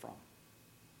camp they're from.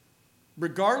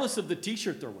 Regardless of the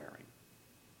t-shirt they're wearing.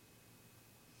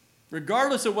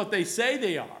 Regardless of what they say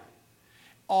they are.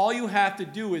 All you have to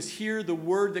do is hear the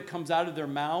word that comes out of their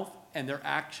mouth and their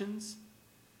actions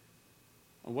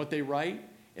and what they write.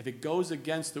 If it goes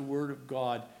against the word of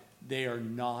God, they are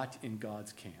not in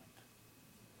God's camp.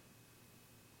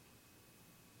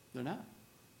 They're not.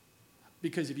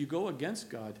 Because if you go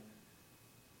against God,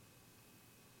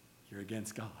 you're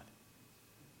against God.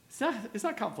 It's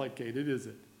not complicated, is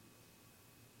it?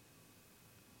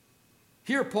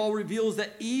 Here, Paul reveals the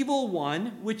evil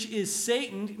one, which is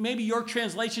Satan. Maybe your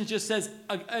translation just says,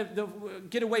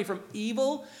 get away from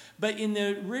evil. But in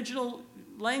the original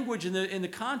language, in the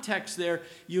context there,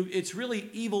 it's really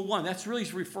evil one. That's really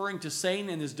referring to Satan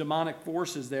and his demonic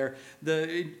forces there.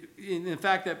 In the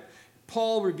fact that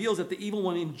Paul reveals that the evil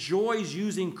one enjoys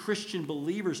using Christian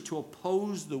believers to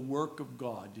oppose the work of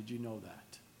God. Did you know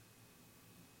that?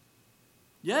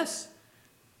 Yes,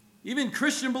 even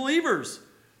Christian believers.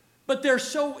 But they're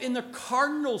so in the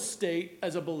cardinal state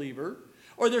as a believer,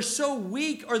 or they're so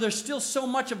weak, or there's still so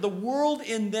much of the world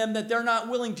in them that they're not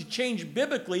willing to change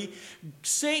biblically.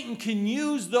 Satan can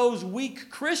use those weak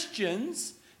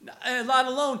Christians, let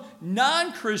alone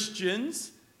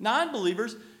non-Christians,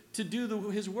 non-believers, to do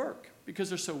his work. Because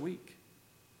they're so weak.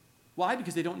 Why?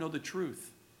 Because they don't know the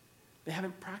truth. They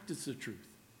haven't practiced the truth.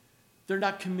 They're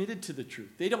not committed to the truth.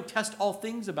 They don't test all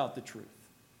things about the truth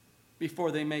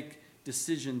before they make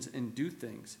decisions and do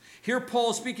things. Here Paul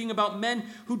is speaking about men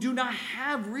who do not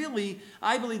have really,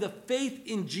 I believe, the faith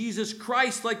in Jesus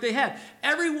Christ like they had.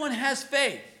 Everyone has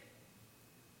faith.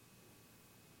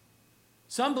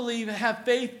 Some have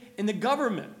faith in the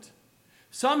government.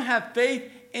 Some have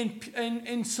faith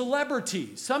in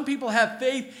celebrities. Some people have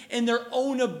faith in their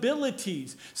own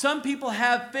abilities. Some people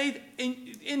have faith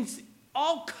in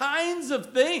all kinds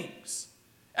of things.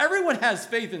 Everyone has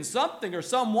faith in something or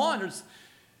someone or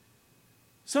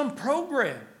some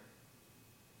program.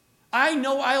 I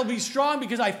know I'll be strong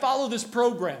because I follow this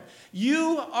program.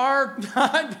 You are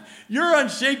not, you're on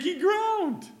shaky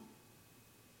ground.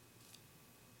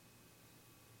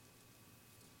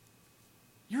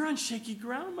 You're on shaky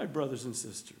ground, my brothers and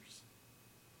sisters.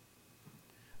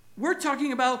 We're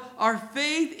talking about our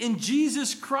faith in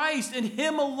Jesus Christ and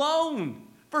Him alone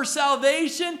for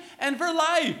salvation and for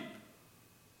life.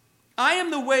 I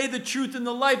am the way, the truth, and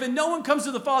the life, and no one comes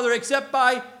to the Father except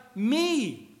by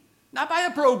me. Not by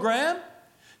a program,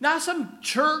 not some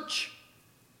church,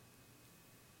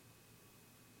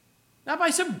 not by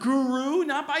some guru,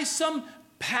 not by some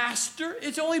pastor.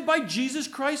 It's only by Jesus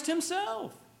Christ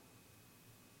himself.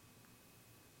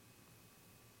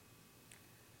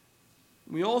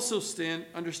 We also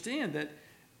understand that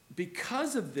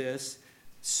because of this,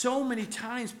 so many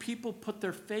times people put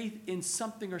their faith in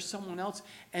something or someone else,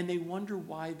 and they wonder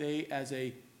why they, as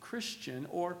a Christian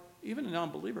or even a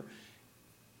non-believer,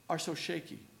 are so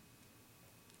shaky,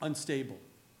 unstable,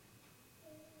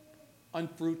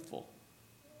 unfruitful,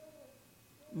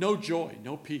 no joy,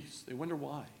 no peace. They wonder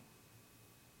why.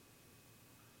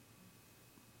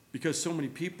 Because so many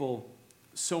people,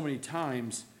 so many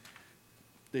times,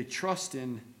 they trust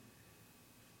in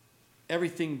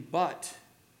everything but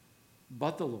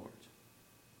the Lord.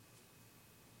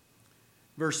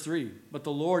 Verse 3, but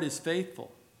the Lord is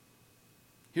faithful.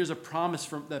 Here's a promise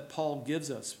that Paul gives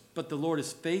us. But the Lord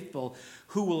is faithful,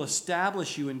 who will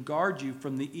establish you and guard you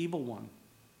from the evil one.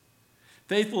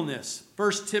 Faithfulness.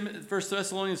 1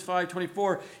 Thessalonians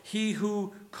 5:24, he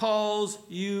who calls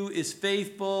you is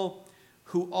faithful,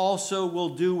 who also will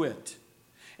do it.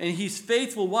 And he's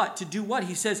faithful what? To do what?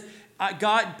 He says,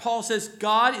 Paul says,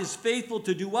 God is faithful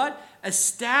to do what?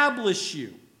 Establish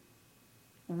you.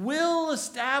 Will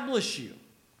establish you.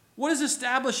 What does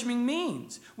establishing mean?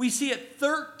 We see it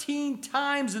 13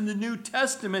 times in the New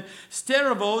Testament.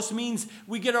 Steravos means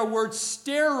we get our word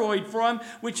steroid from,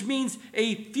 which means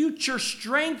a future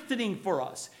strengthening for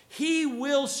us. He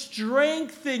will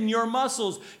strengthen your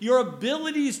muscles, your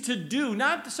abilities to do,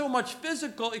 not so much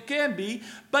physical, it can be,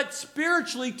 but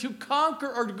spiritually to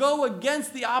conquer or to go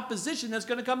against the opposition that's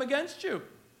going to come against you.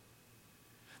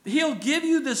 He'll give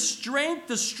you the strength,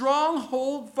 the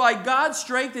stronghold by God's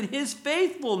strength and his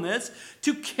faithfulness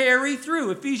to carry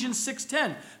through. Ephesians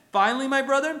 6:10. Finally, my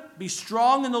brethren, be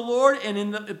strong in the Lord and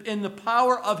in the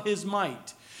power of his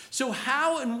might. So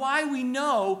how and why we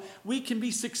know we can be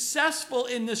successful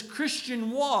in this Christian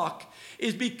walk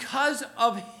is because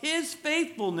of his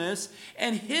faithfulness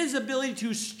and his ability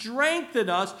to strengthen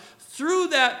us through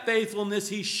that faithfulness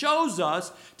he shows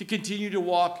us to continue to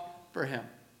walk for him.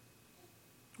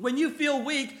 When you feel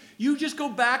weak, you just go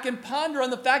back and ponder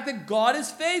on the fact that God is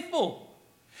faithful.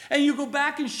 And you go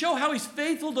back and show how he's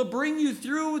faithful to bring you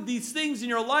through these things in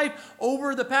your life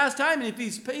over the past time. And if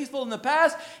he's faithful in the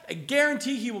past, I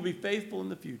guarantee he will be faithful in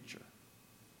the future.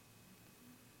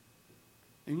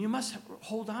 And you must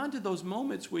hold on to those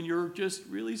moments when you're just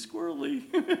really squirrely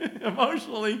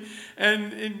emotionally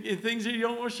and things that you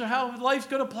don't know sure how life's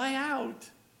going to play out.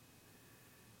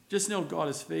 Just know God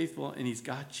is faithful and he's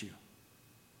got you.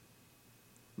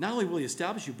 Not only will he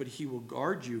establish you, but he will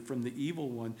guard you from the evil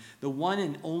one, the one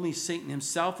and only Satan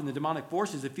himself and the demonic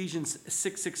forces. Ephesians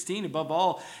 6:16, above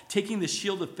all, taking the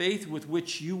shield of faith with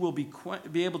which you will be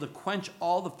able to quench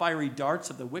all the fiery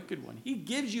darts of the wicked one. He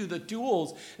gives you the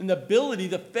tools and the ability,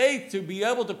 the faith to be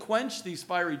able to quench these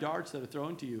fiery darts that are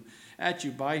thrown at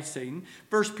you by Satan.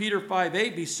 1 Peter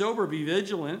 5:8, be sober, be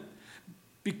vigilant.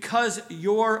 Because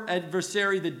your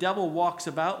adversary, the devil, walks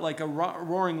about like a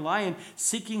roaring lion,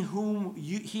 seeking whom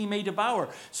he may devour.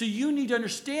 So you need to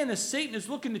understand that Satan is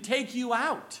looking to take you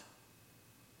out.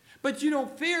 But you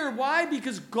don't fear. Why?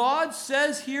 Because God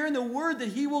says here in the Word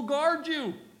that he will guard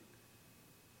you.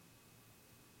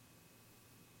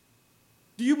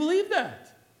 Do you believe that?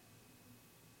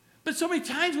 But so many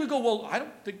times we go, well, I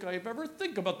don't think I've ever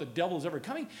think about the devil's ever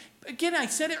coming. Again, I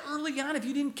said it early on if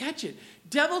you didn't catch it.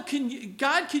 God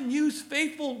can use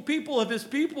faithful people of his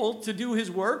people to do his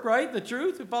work, right? The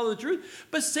truth, to follow the truth.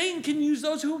 But Satan can use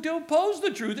those who oppose the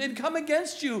truth and come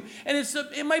against you. And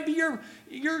it might be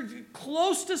your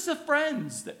closest of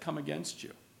friends that come against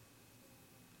you.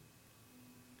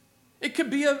 It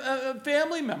could be a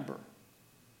family member.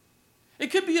 It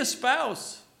could be a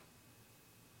spouse.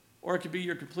 Or it could be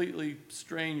your completely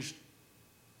strange,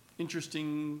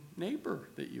 interesting neighbor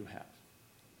that you have.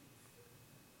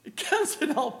 It comes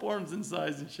in all forms and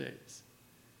sizes and shapes.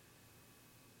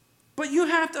 But you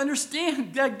have to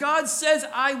understand that God says,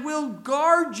 I will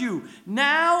guard you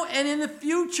now and in the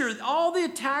future. All the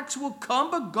attacks will come,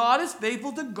 but God is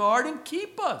faithful to guard and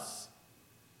keep us.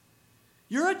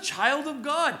 You're a child of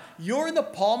God. You're in the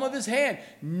palm of his hand.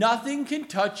 Nothing can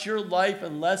touch your life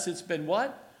unless it's been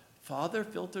what? Father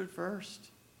filtered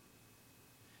first.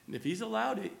 And if he's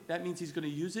allowed it, that means he's going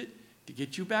to use it to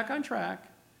get you back on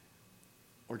track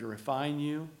or to refine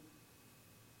you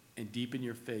and deepen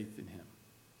your faith in him.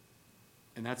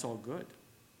 And that's all good.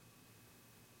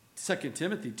 2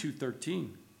 Timothy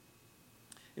 2:13.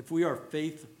 If we are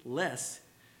faithless,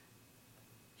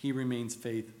 he remains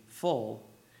faithful.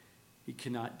 He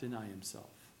cannot deny himself.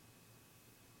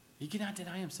 He cannot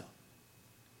deny himself.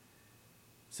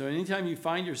 So anytime you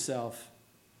find yourself,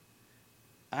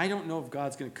 I don't know if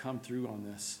God's going to come through on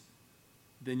this,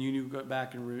 then you need to go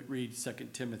back and read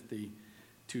 2 Timothy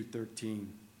 2:13.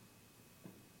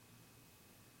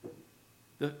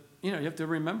 You have to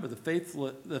remember the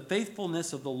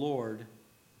faithfulness of the Lord.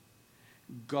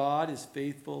 God is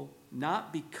faithful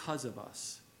not because of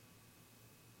us,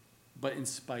 but in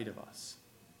spite of us.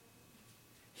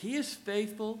 He is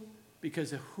faithful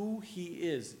because of who he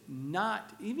is,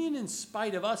 not even in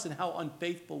spite of us and how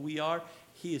unfaithful we are.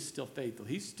 He is still faithful.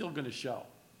 He's still going to show.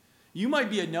 You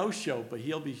might be a no-show, but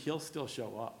he'll still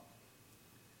show up.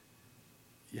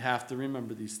 You have to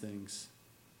remember these things.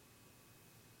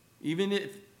 Even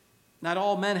if not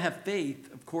all men have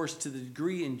faith, of course, to the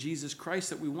degree in Jesus Christ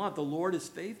that we want, the Lord is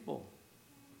faithful.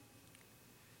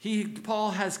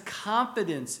 Paul has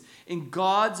confidence in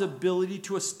God's ability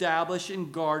to establish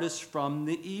and guard us from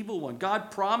the evil one.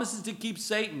 God promises to keep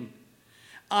Satan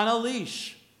on a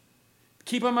leash.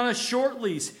 Keep him on a short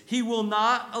leash. He will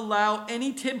not allow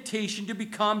any temptation to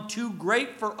become too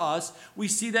great for us. We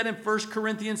see that in 1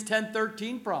 Corinthians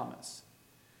 10:13 promise.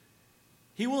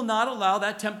 He will not allow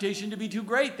that temptation to be too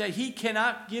great, that he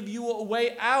cannot give you a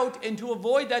way out and to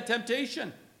avoid that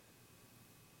temptation.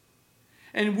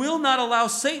 And will not allow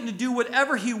Satan to do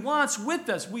whatever he wants with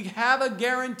us. We have a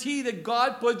guarantee that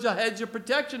God puts a hedge of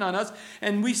protection on us.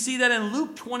 And we see that in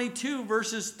Luke 22,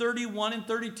 verses 31 and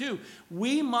 32.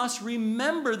 We must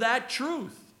remember that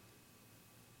truth.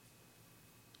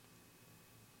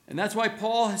 And that's why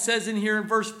Paul says in here in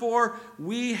verse 4,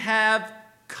 we have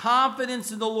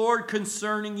confidence in the Lord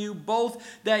concerning you, both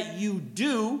that you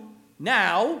do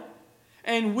now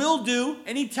and will do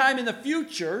anytime in the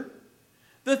future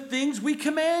the things we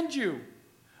command you.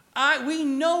 We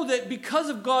know that because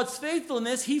of God's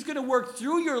faithfulness, he's going to work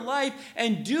through your life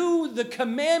and do the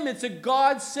commandments that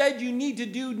God said you need to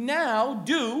do now,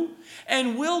 do,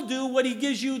 and will do what he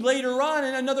gives you later on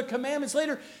and another commandments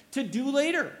later to do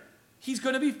later. He's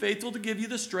going to be faithful to give you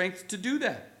the strength to do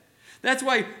that. That's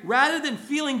why rather than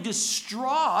feeling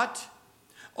distraught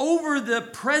over the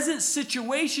present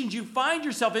situations you find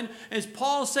yourself in, as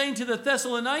Paul is saying to the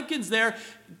Thessalonians there,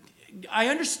 I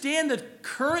understand the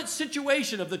current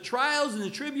situation of the trials and the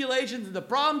tribulations and the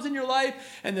problems in your life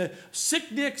and the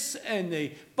sickness and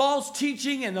the false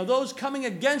teaching and those coming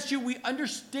against you. We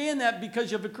understand that because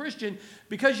you're a Christian.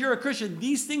 Because you're a Christian,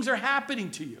 these things are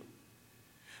happening to you.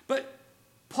 But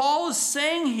Paul is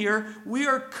saying here, we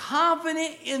are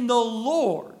confident in the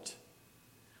Lord.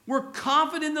 We're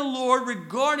confident in the Lord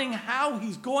regarding how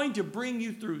he's going to bring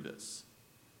you through this.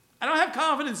 I don't have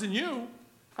confidence in you.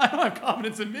 I don't have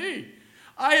confidence in me.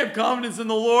 I have confidence in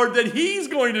the Lord that he's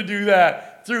going to do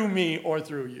that through me or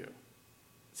through you.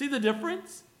 See the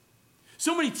difference?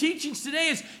 So many teachings today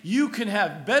is you can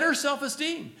have better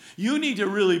self-esteem. You need to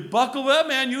really buckle up,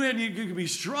 man. You need to be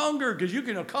stronger because you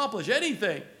can accomplish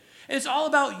anything. And it's all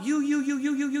about you.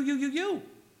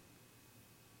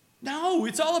 No,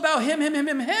 it's all about him.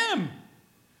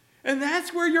 And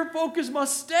that's where your focus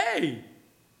must stay.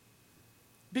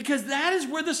 Because that is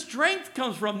where the strength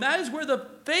comes from. That is where the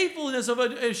faithfulness of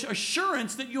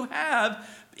assurance that you have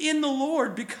in the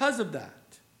Lord because of that.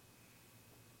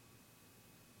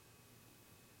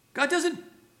 God doesn't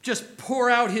just pour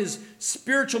out his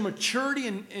spiritual maturity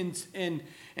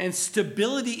and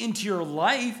stability into your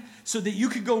life so that you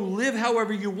can go live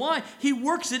however you want. He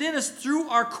works it in us through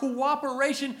our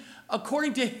cooperation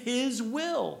according to his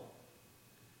will.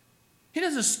 He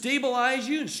doesn't stabilize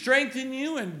you and strengthen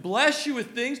you and bless you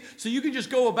with things so you can just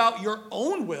go about your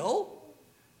own will.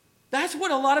 That's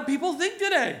what a lot of people think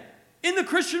today in the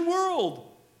Christian world.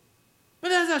 But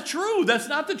that's not true. That's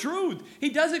not the truth. He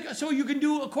does it so you can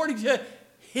do according to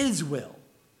his will.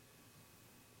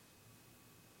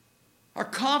 Our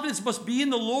confidence must be in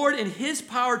the Lord and his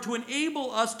power to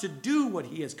enable us to do what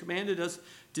he has commanded us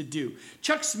to do.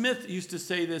 Chuck Smith used to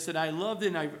say this, and I loved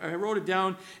it, and I wrote it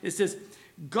down. It says,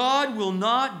 God will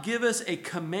not give us a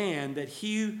command that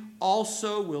he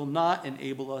also will not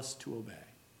enable us to obey.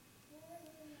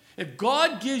 If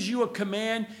God gives you a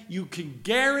command, you can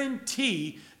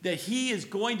guarantee that he is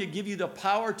going to give you the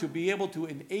power to be able to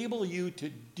enable you to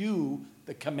do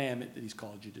the commandment that he's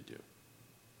called you to do.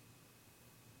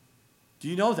 Do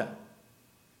you know that?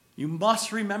 You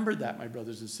must remember that, my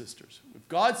brothers and sisters. If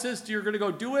God says you're going to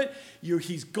go do it,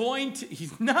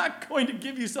 he's not going to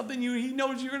give you something he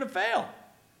knows you're going to fail.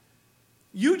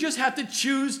 You just have to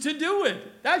choose to do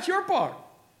it. That's your part.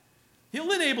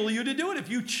 He'll enable you to do it if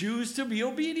you choose to be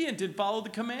obedient and follow the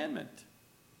commandment.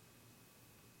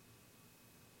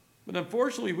 But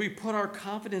unfortunately, we put our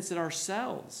confidence in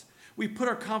ourselves. We put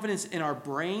our confidence in our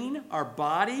brain, our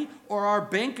body, or our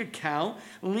bank account,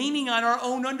 leaning on our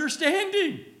own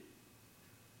understanding.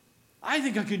 I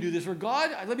think I can do this for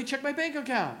God. Let me check my bank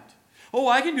account. Oh,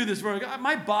 I can do this for God.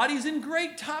 My body's in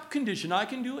great top condition. I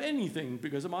can do anything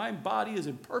because my body is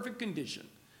in perfect condition.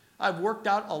 I've worked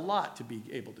out a lot to be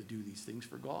able to do these things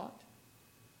for God.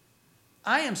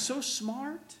 I am so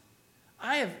smart.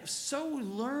 I have so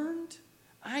learned.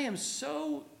 I am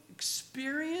so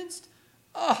experienced.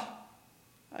 Oh,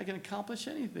 I can accomplish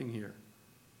anything here.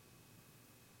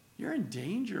 You're in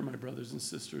danger, my brothers and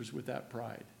sisters, with that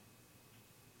pride.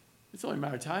 It's only a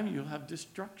matter of time you'll have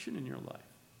destruction in your life.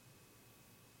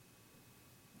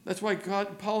 That's why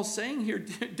Paul's saying here,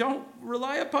 don't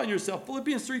rely upon yourself.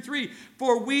 Philippians 3:3,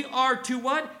 for we are to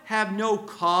what? Have no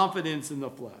confidence in the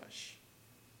flesh.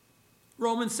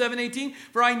 Romans 7:18,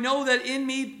 for I know that in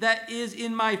me, that is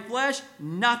in my flesh,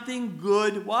 nothing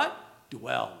good, what?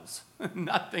 Dwells.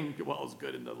 Nothing dwells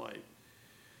good in the life.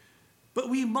 But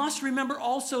we must remember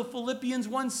also Philippians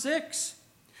 1:6,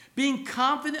 being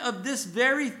confident of this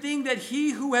very thing, that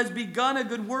he who has begun a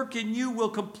good work in you will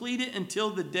complete it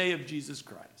until the day of Jesus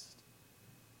Christ.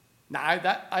 Now,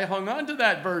 I hung on to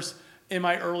that verse in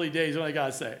my early days when I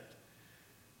got saved.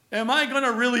 Am I going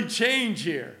to really change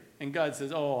here? And God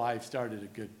says, oh, I've started a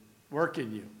good work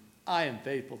in you. I am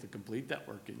faithful to complete that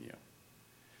work in you.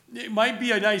 It might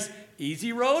be a nice,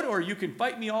 easy road, or you can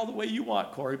fight me all the way you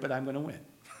want, Corey, but I'm going to win.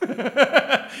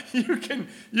 You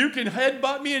can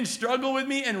headbutt me and struggle with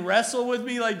me and wrestle with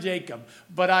me like Jacob,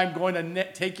 but I'm going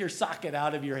to take your socket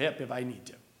out of your hip if I need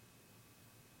to.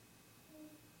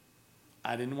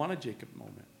 I didn't want a Jacob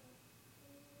moment.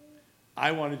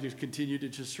 I wanted to continue to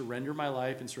just surrender my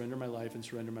life and surrender my life and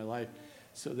surrender my life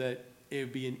so that it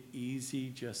would be an easy,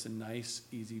 just a nice,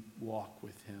 easy walk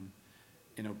with him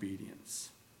in obedience.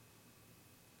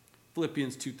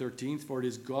 Philippians 2:13, for it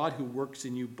is God who works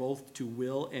in you both to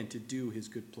will and to do his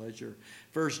good pleasure.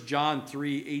 1 John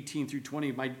 3:18 through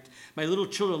 20, my little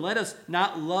children, let us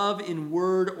not love in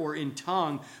word or in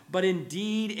tongue, but in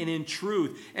deed and in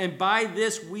truth. And by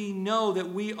this we know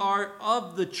that we are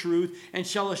of the truth and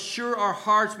shall assure our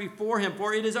hearts before him.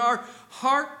 For it is our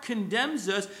heart condemns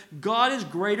us. God is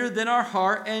greater than our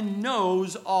heart and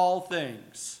knows all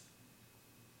things.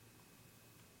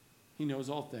 He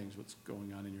knows all things, what's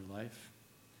going on in your life.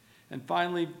 And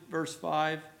finally, verse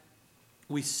 5,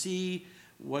 we see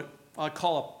what I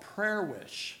call a prayer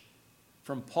wish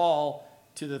from Paul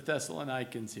to the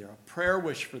Thessalonians here. A prayer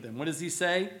wish for them. What does he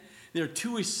say? There are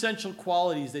two essential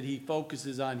qualities that he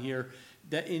focuses on here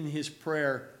that in his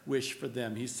prayer wish for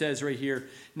them. He says right here,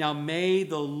 now may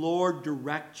the Lord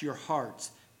direct your hearts.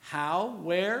 How?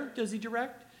 Where does he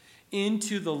direct?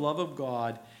 Into the love of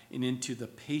God and into the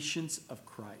patience of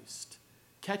Christ.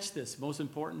 Catch this, most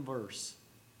important verse.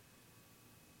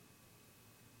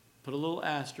 Put a little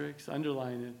asterisk,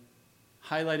 underline it,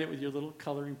 highlight it with your little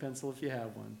coloring pencil if you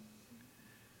have one.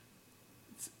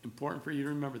 It's important for you to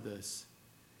remember this,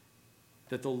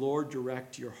 that the Lord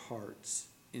direct your hearts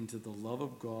into the love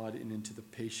of God and into the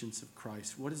patience of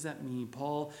Christ. What does that mean?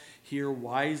 Paul here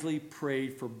wisely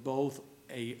prayed for both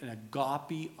an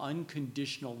agape,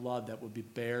 unconditional love that would be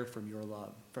bare from your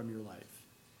love, from your life,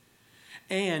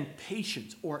 and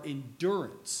patience or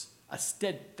endurance, a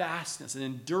steadfastness, an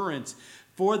endurance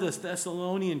for the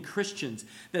Thessalonian Christians,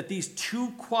 that these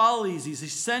two qualities, these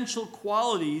essential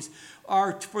qualities,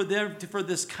 are for them, for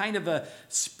this kind of a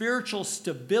spiritual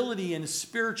stability and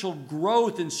spiritual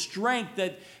growth and strength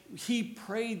that he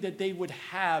prayed that they would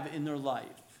have in their life.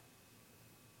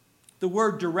 The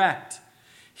word direct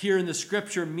here in the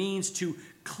scripture means to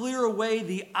clear away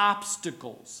the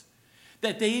obstacles,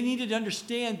 that they needed to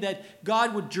understand that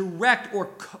God would direct or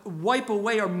wipe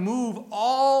away or move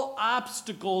all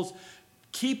obstacles,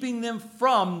 keeping them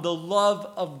from the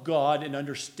love of God and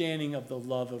understanding of the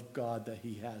love of God that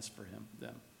he has for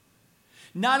them.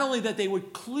 Not only that they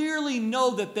would clearly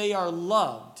know that they are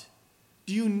loved.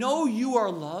 Do you know you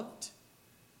are loved?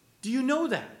 Do you know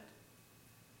that?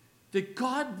 That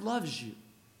God loves you.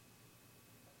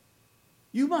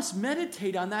 You must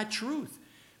meditate on that truth.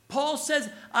 Paul says,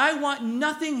 I want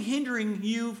nothing hindering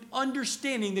you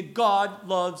understanding that God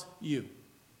loves you.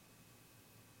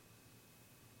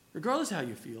 Regardless of how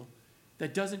you feel,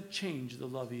 that doesn't change the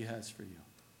love he has for you.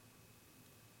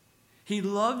 He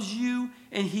loves you,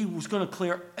 and he was going to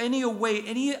clear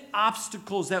any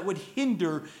obstacles that would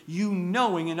hinder you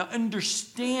knowing and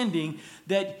understanding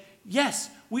that, yes,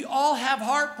 we all have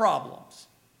heart problems.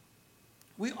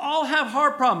 We all have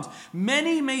heart problems.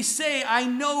 Many may say, I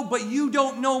know, but you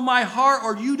don't know my heart,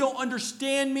 or you don't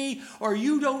understand me, or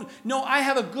you don't know I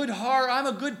have a good heart. I'm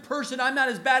a good person. I'm not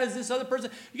as bad as this other person.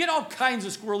 You get all kinds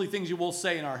of squirrely things you will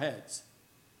say in our heads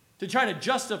to try to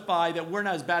justify that we're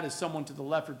not as bad as someone to the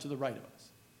left or to the right of us.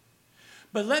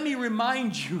 But let me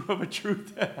remind you of a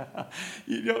truth.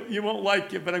 You won't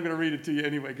like it, but I'm going to read it to you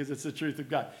anyway because it's the truth of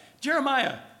God.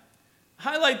 Jeremiah.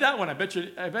 Highlight that one. I bet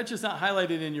you it's not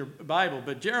highlighted in your Bible,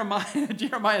 but Jeremiah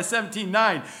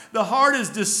 17:9. The heart is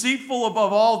deceitful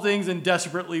above all things and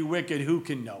desperately wicked. Who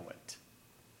can know it?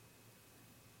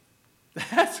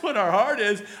 That's what our heart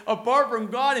is. Apart from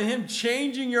God and Him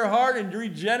changing your heart and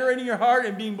regenerating your heart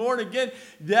and being born again,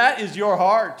 that is your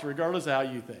heart, regardless of how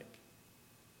you think.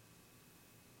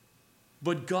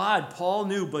 But God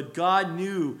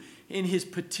knew in His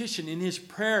petition, in His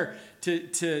prayer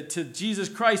to Jesus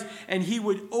Christ, and He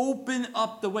would open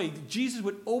up the way. Jesus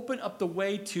would open up the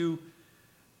way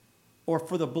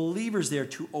for the believers there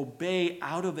to obey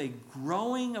out of a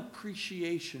growing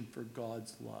appreciation for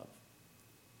God's love.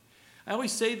 I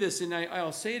always say this, and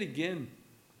I'll say it again.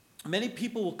 Many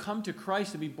people will come to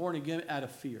Christ and be born again out of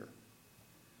fear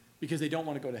because they don't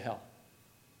want to go to hell.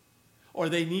 Or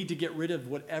they need to get rid of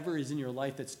whatever is in your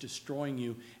life that's destroying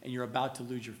you, and you're about to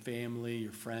lose your family,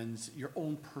 your friends, your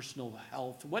own personal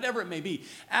health, whatever it may be.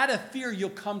 Out of fear, you'll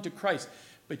come to Christ.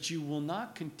 But you will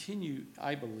not continue,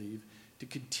 I believe,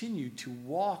 to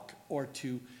walk or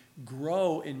to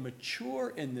grow and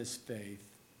mature in this faith.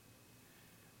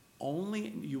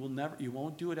 You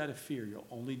won't do it out of fear. You'll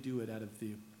only do it out of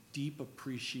the deep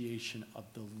appreciation of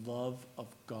the love of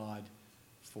God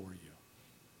for you.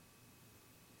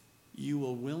 You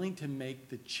will willing to make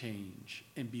the change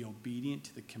and be obedient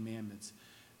to the commandments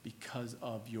because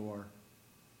of your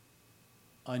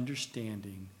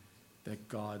understanding that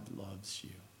God loves you.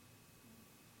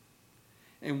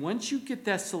 And once you get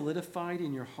that solidified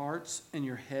in your hearts and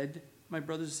your head, my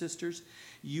brothers and sisters,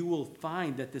 you will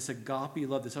find that this agape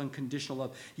love, this unconditional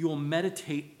love, you will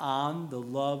meditate on the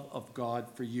love of God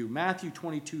for you. Matthew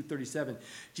 22:37,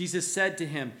 Jesus said to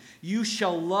him, you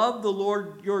shall love the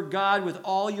Lord your God with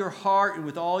all your heart and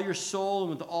with all your soul and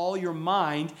with all your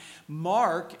mind.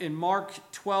 Mark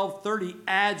 12:30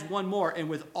 adds one more, and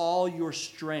with all your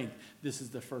strength. This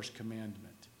is the first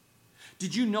commandment.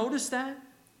 Did you notice that?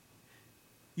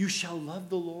 You shall love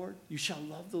the Lord. You shall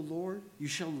love the Lord. You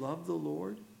shall love the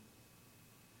Lord.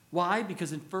 Why?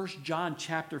 Because in 1 John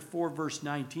chapter 4, verse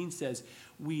 19 says,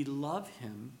 we love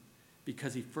him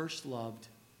because he first loved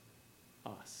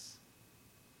us.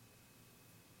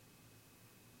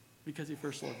 Because he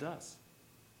first loved us.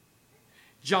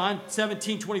 John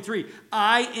 17:23,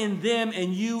 I in them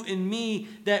and you in me,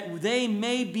 that they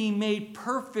may be made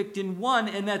perfect in one,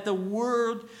 and that the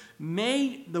world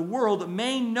may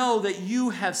know that you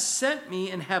have sent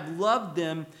me and have loved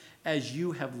them as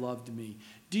you have loved me.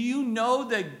 Do you know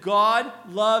that God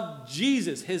loved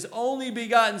Jesus, his only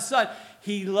begotten Son?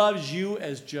 He loves you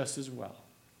just as well.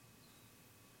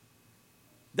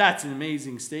 That's an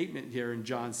amazing statement here in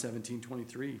John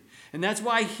 17:23. And that's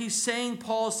why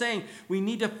Paul is saying, we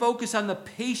need to focus on the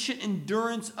patient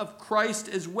endurance of Christ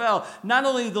as well. Not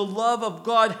only the love of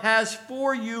God has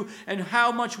for you and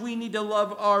how much we need to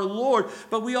love our Lord,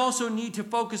 but we also need to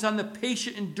focus on the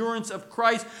patient endurance of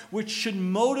Christ, which should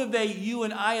motivate you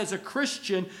and I as a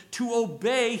Christian to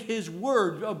obey his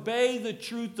word, obey the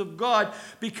truth of God,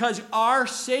 because our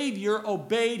Savior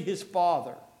obeyed his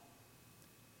Father.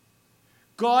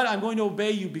 God, I'm going to obey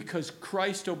you because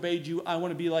Christ obeyed you. I want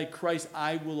to be like Christ.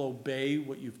 I will obey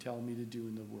what you've told me to do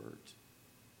in the Word.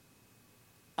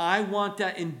 I want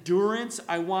that endurance.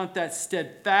 I want that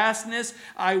steadfastness.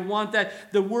 I want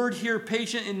that. The word here,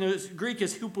 patient, in the Greek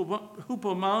is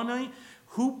hupomone,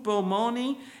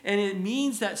 and it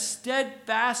means that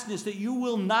steadfastness, that you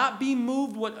will not be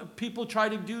moved what people try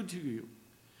to do to you.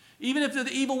 Even if the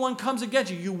evil one comes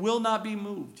against you, you will not be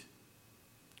moved.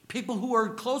 People who are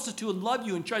closest to and love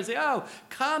you and try to say, oh,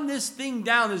 calm this thing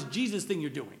down, this Jesus thing you're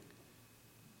doing.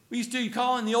 We used to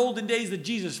call in the olden days the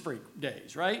Jesus freak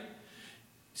days, right?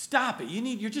 Stop it.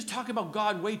 You're just talking about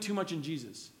God way too much in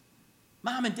Jesus.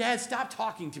 Mom and Dad, stop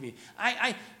talking to me.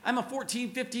 I'm a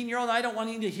 14, 15-year-old. I don't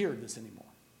want to hear this anymore.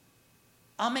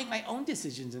 I'll make my own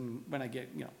decisions when I get,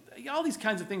 all these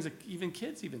kinds of things that even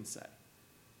kids even say.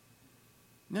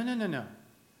 No.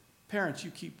 Parents,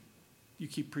 you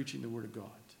keep preaching the Word of God.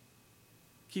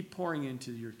 Keep pouring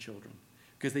into your children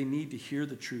because they need to hear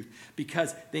the truth,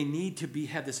 because they need to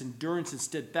have this endurance and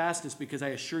steadfastness, because I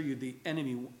assure you the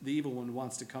enemy, the evil one,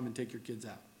 wants to come and take your kids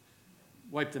out.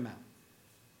 Wipe them out.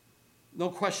 No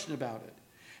question about it.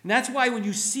 And that's why when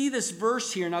you see this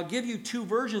verse here, and I'll give you two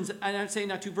versions, and I'm saying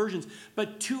not two versions,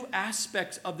 but two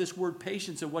aspects of this word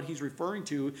patience and what he's referring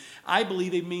to, I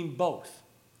believe they mean both.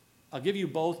 I'll give you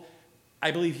both. I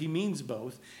believe he means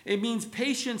both. It means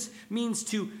patience means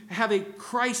to have a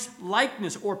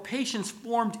Christ-likeness or patience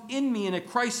formed in me in a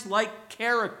Christ-like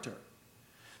character.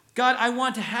 God, I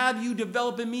want to have you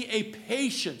develop in me a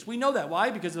patience. We know that.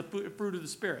 Why? Because of the fruit of the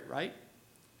Spirit, right?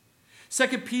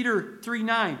 2 Peter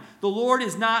 3:9, the Lord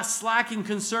is not slacking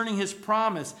concerning his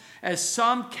promise, as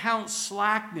some count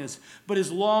slackness, but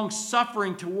is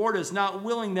long-suffering toward us, not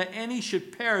willing that any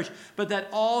should perish, but that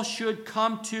all should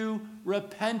come to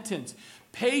repentance.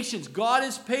 Patience. God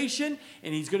is patient,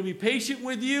 and he's going to be patient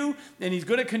with you, and he's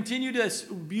going to continue this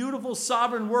beautiful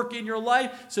sovereign work in your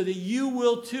life so that you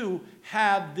will too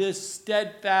have this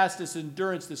steadfast, this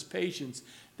endurance, this patience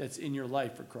that's in your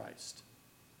life for Christ.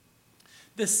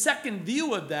 The second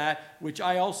view of that, which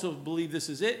I also believe this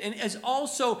is it, and is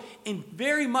also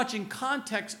very much in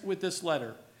context with this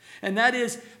letter, and that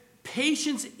is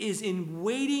patience is in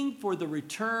waiting for the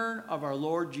return of our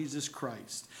Lord Jesus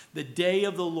Christ, the day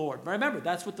of the Lord. Remember,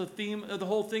 that's what the theme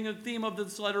of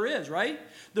this letter is, right?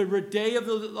 The day of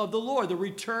the Lord, the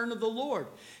return of the Lord.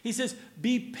 He says,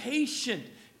 be patient.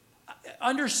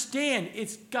 Understand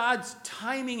it's God's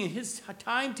timing and his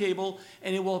timetable,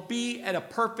 and it will be at a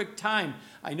perfect time.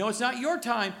 I know it's not your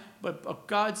time, but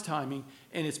God's timing,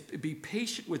 and be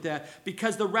patient with that,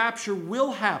 because the rapture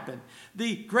will happen.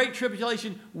 The great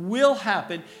tribulation will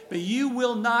happen, but you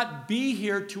will not be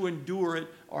here to endure it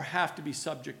or have to be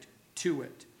subject to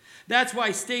it. That's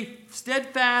why stay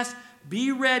steadfast,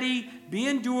 be ready, be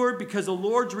endured, because the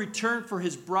Lord's return for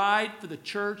his bride, for the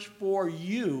church, for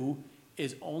you,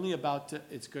 is only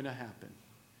it's going to happen.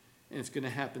 And it's going to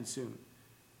happen soon.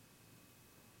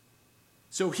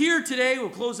 So here today, we'll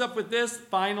close up with this,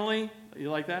 finally.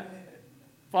 You like that?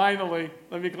 Finally.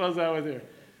 Let me close out with here.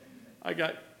 I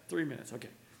got 3 minutes. Okay.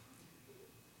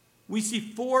 We see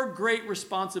 4 great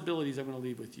responsibilities I'm going to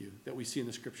leave with you that we see in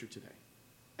the scripture today.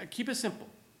 Keep it simple.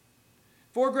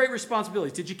 4 great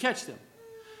responsibilities. Did you catch them?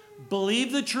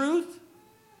 Believe the truth.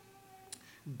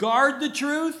 Guard the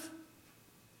truth.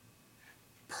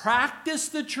 Practice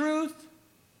the truth,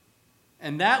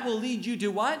 and that will lead you to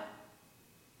what?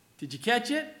 Did you catch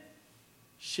it?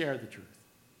 Share the truth.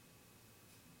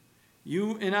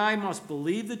 You and I must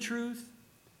believe the truth.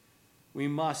 We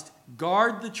must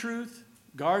guard the truth.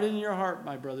 Guard it in your heart,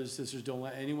 my brothers and sisters. Don't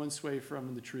let anyone sway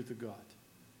from the truth of God.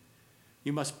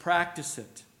 You must practice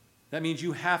it. That means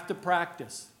you have to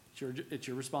practice. It's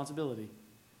your responsibility.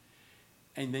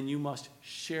 And then you must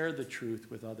share the truth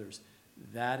with others.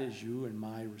 That is you and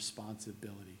my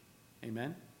responsibility.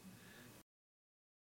 Amen?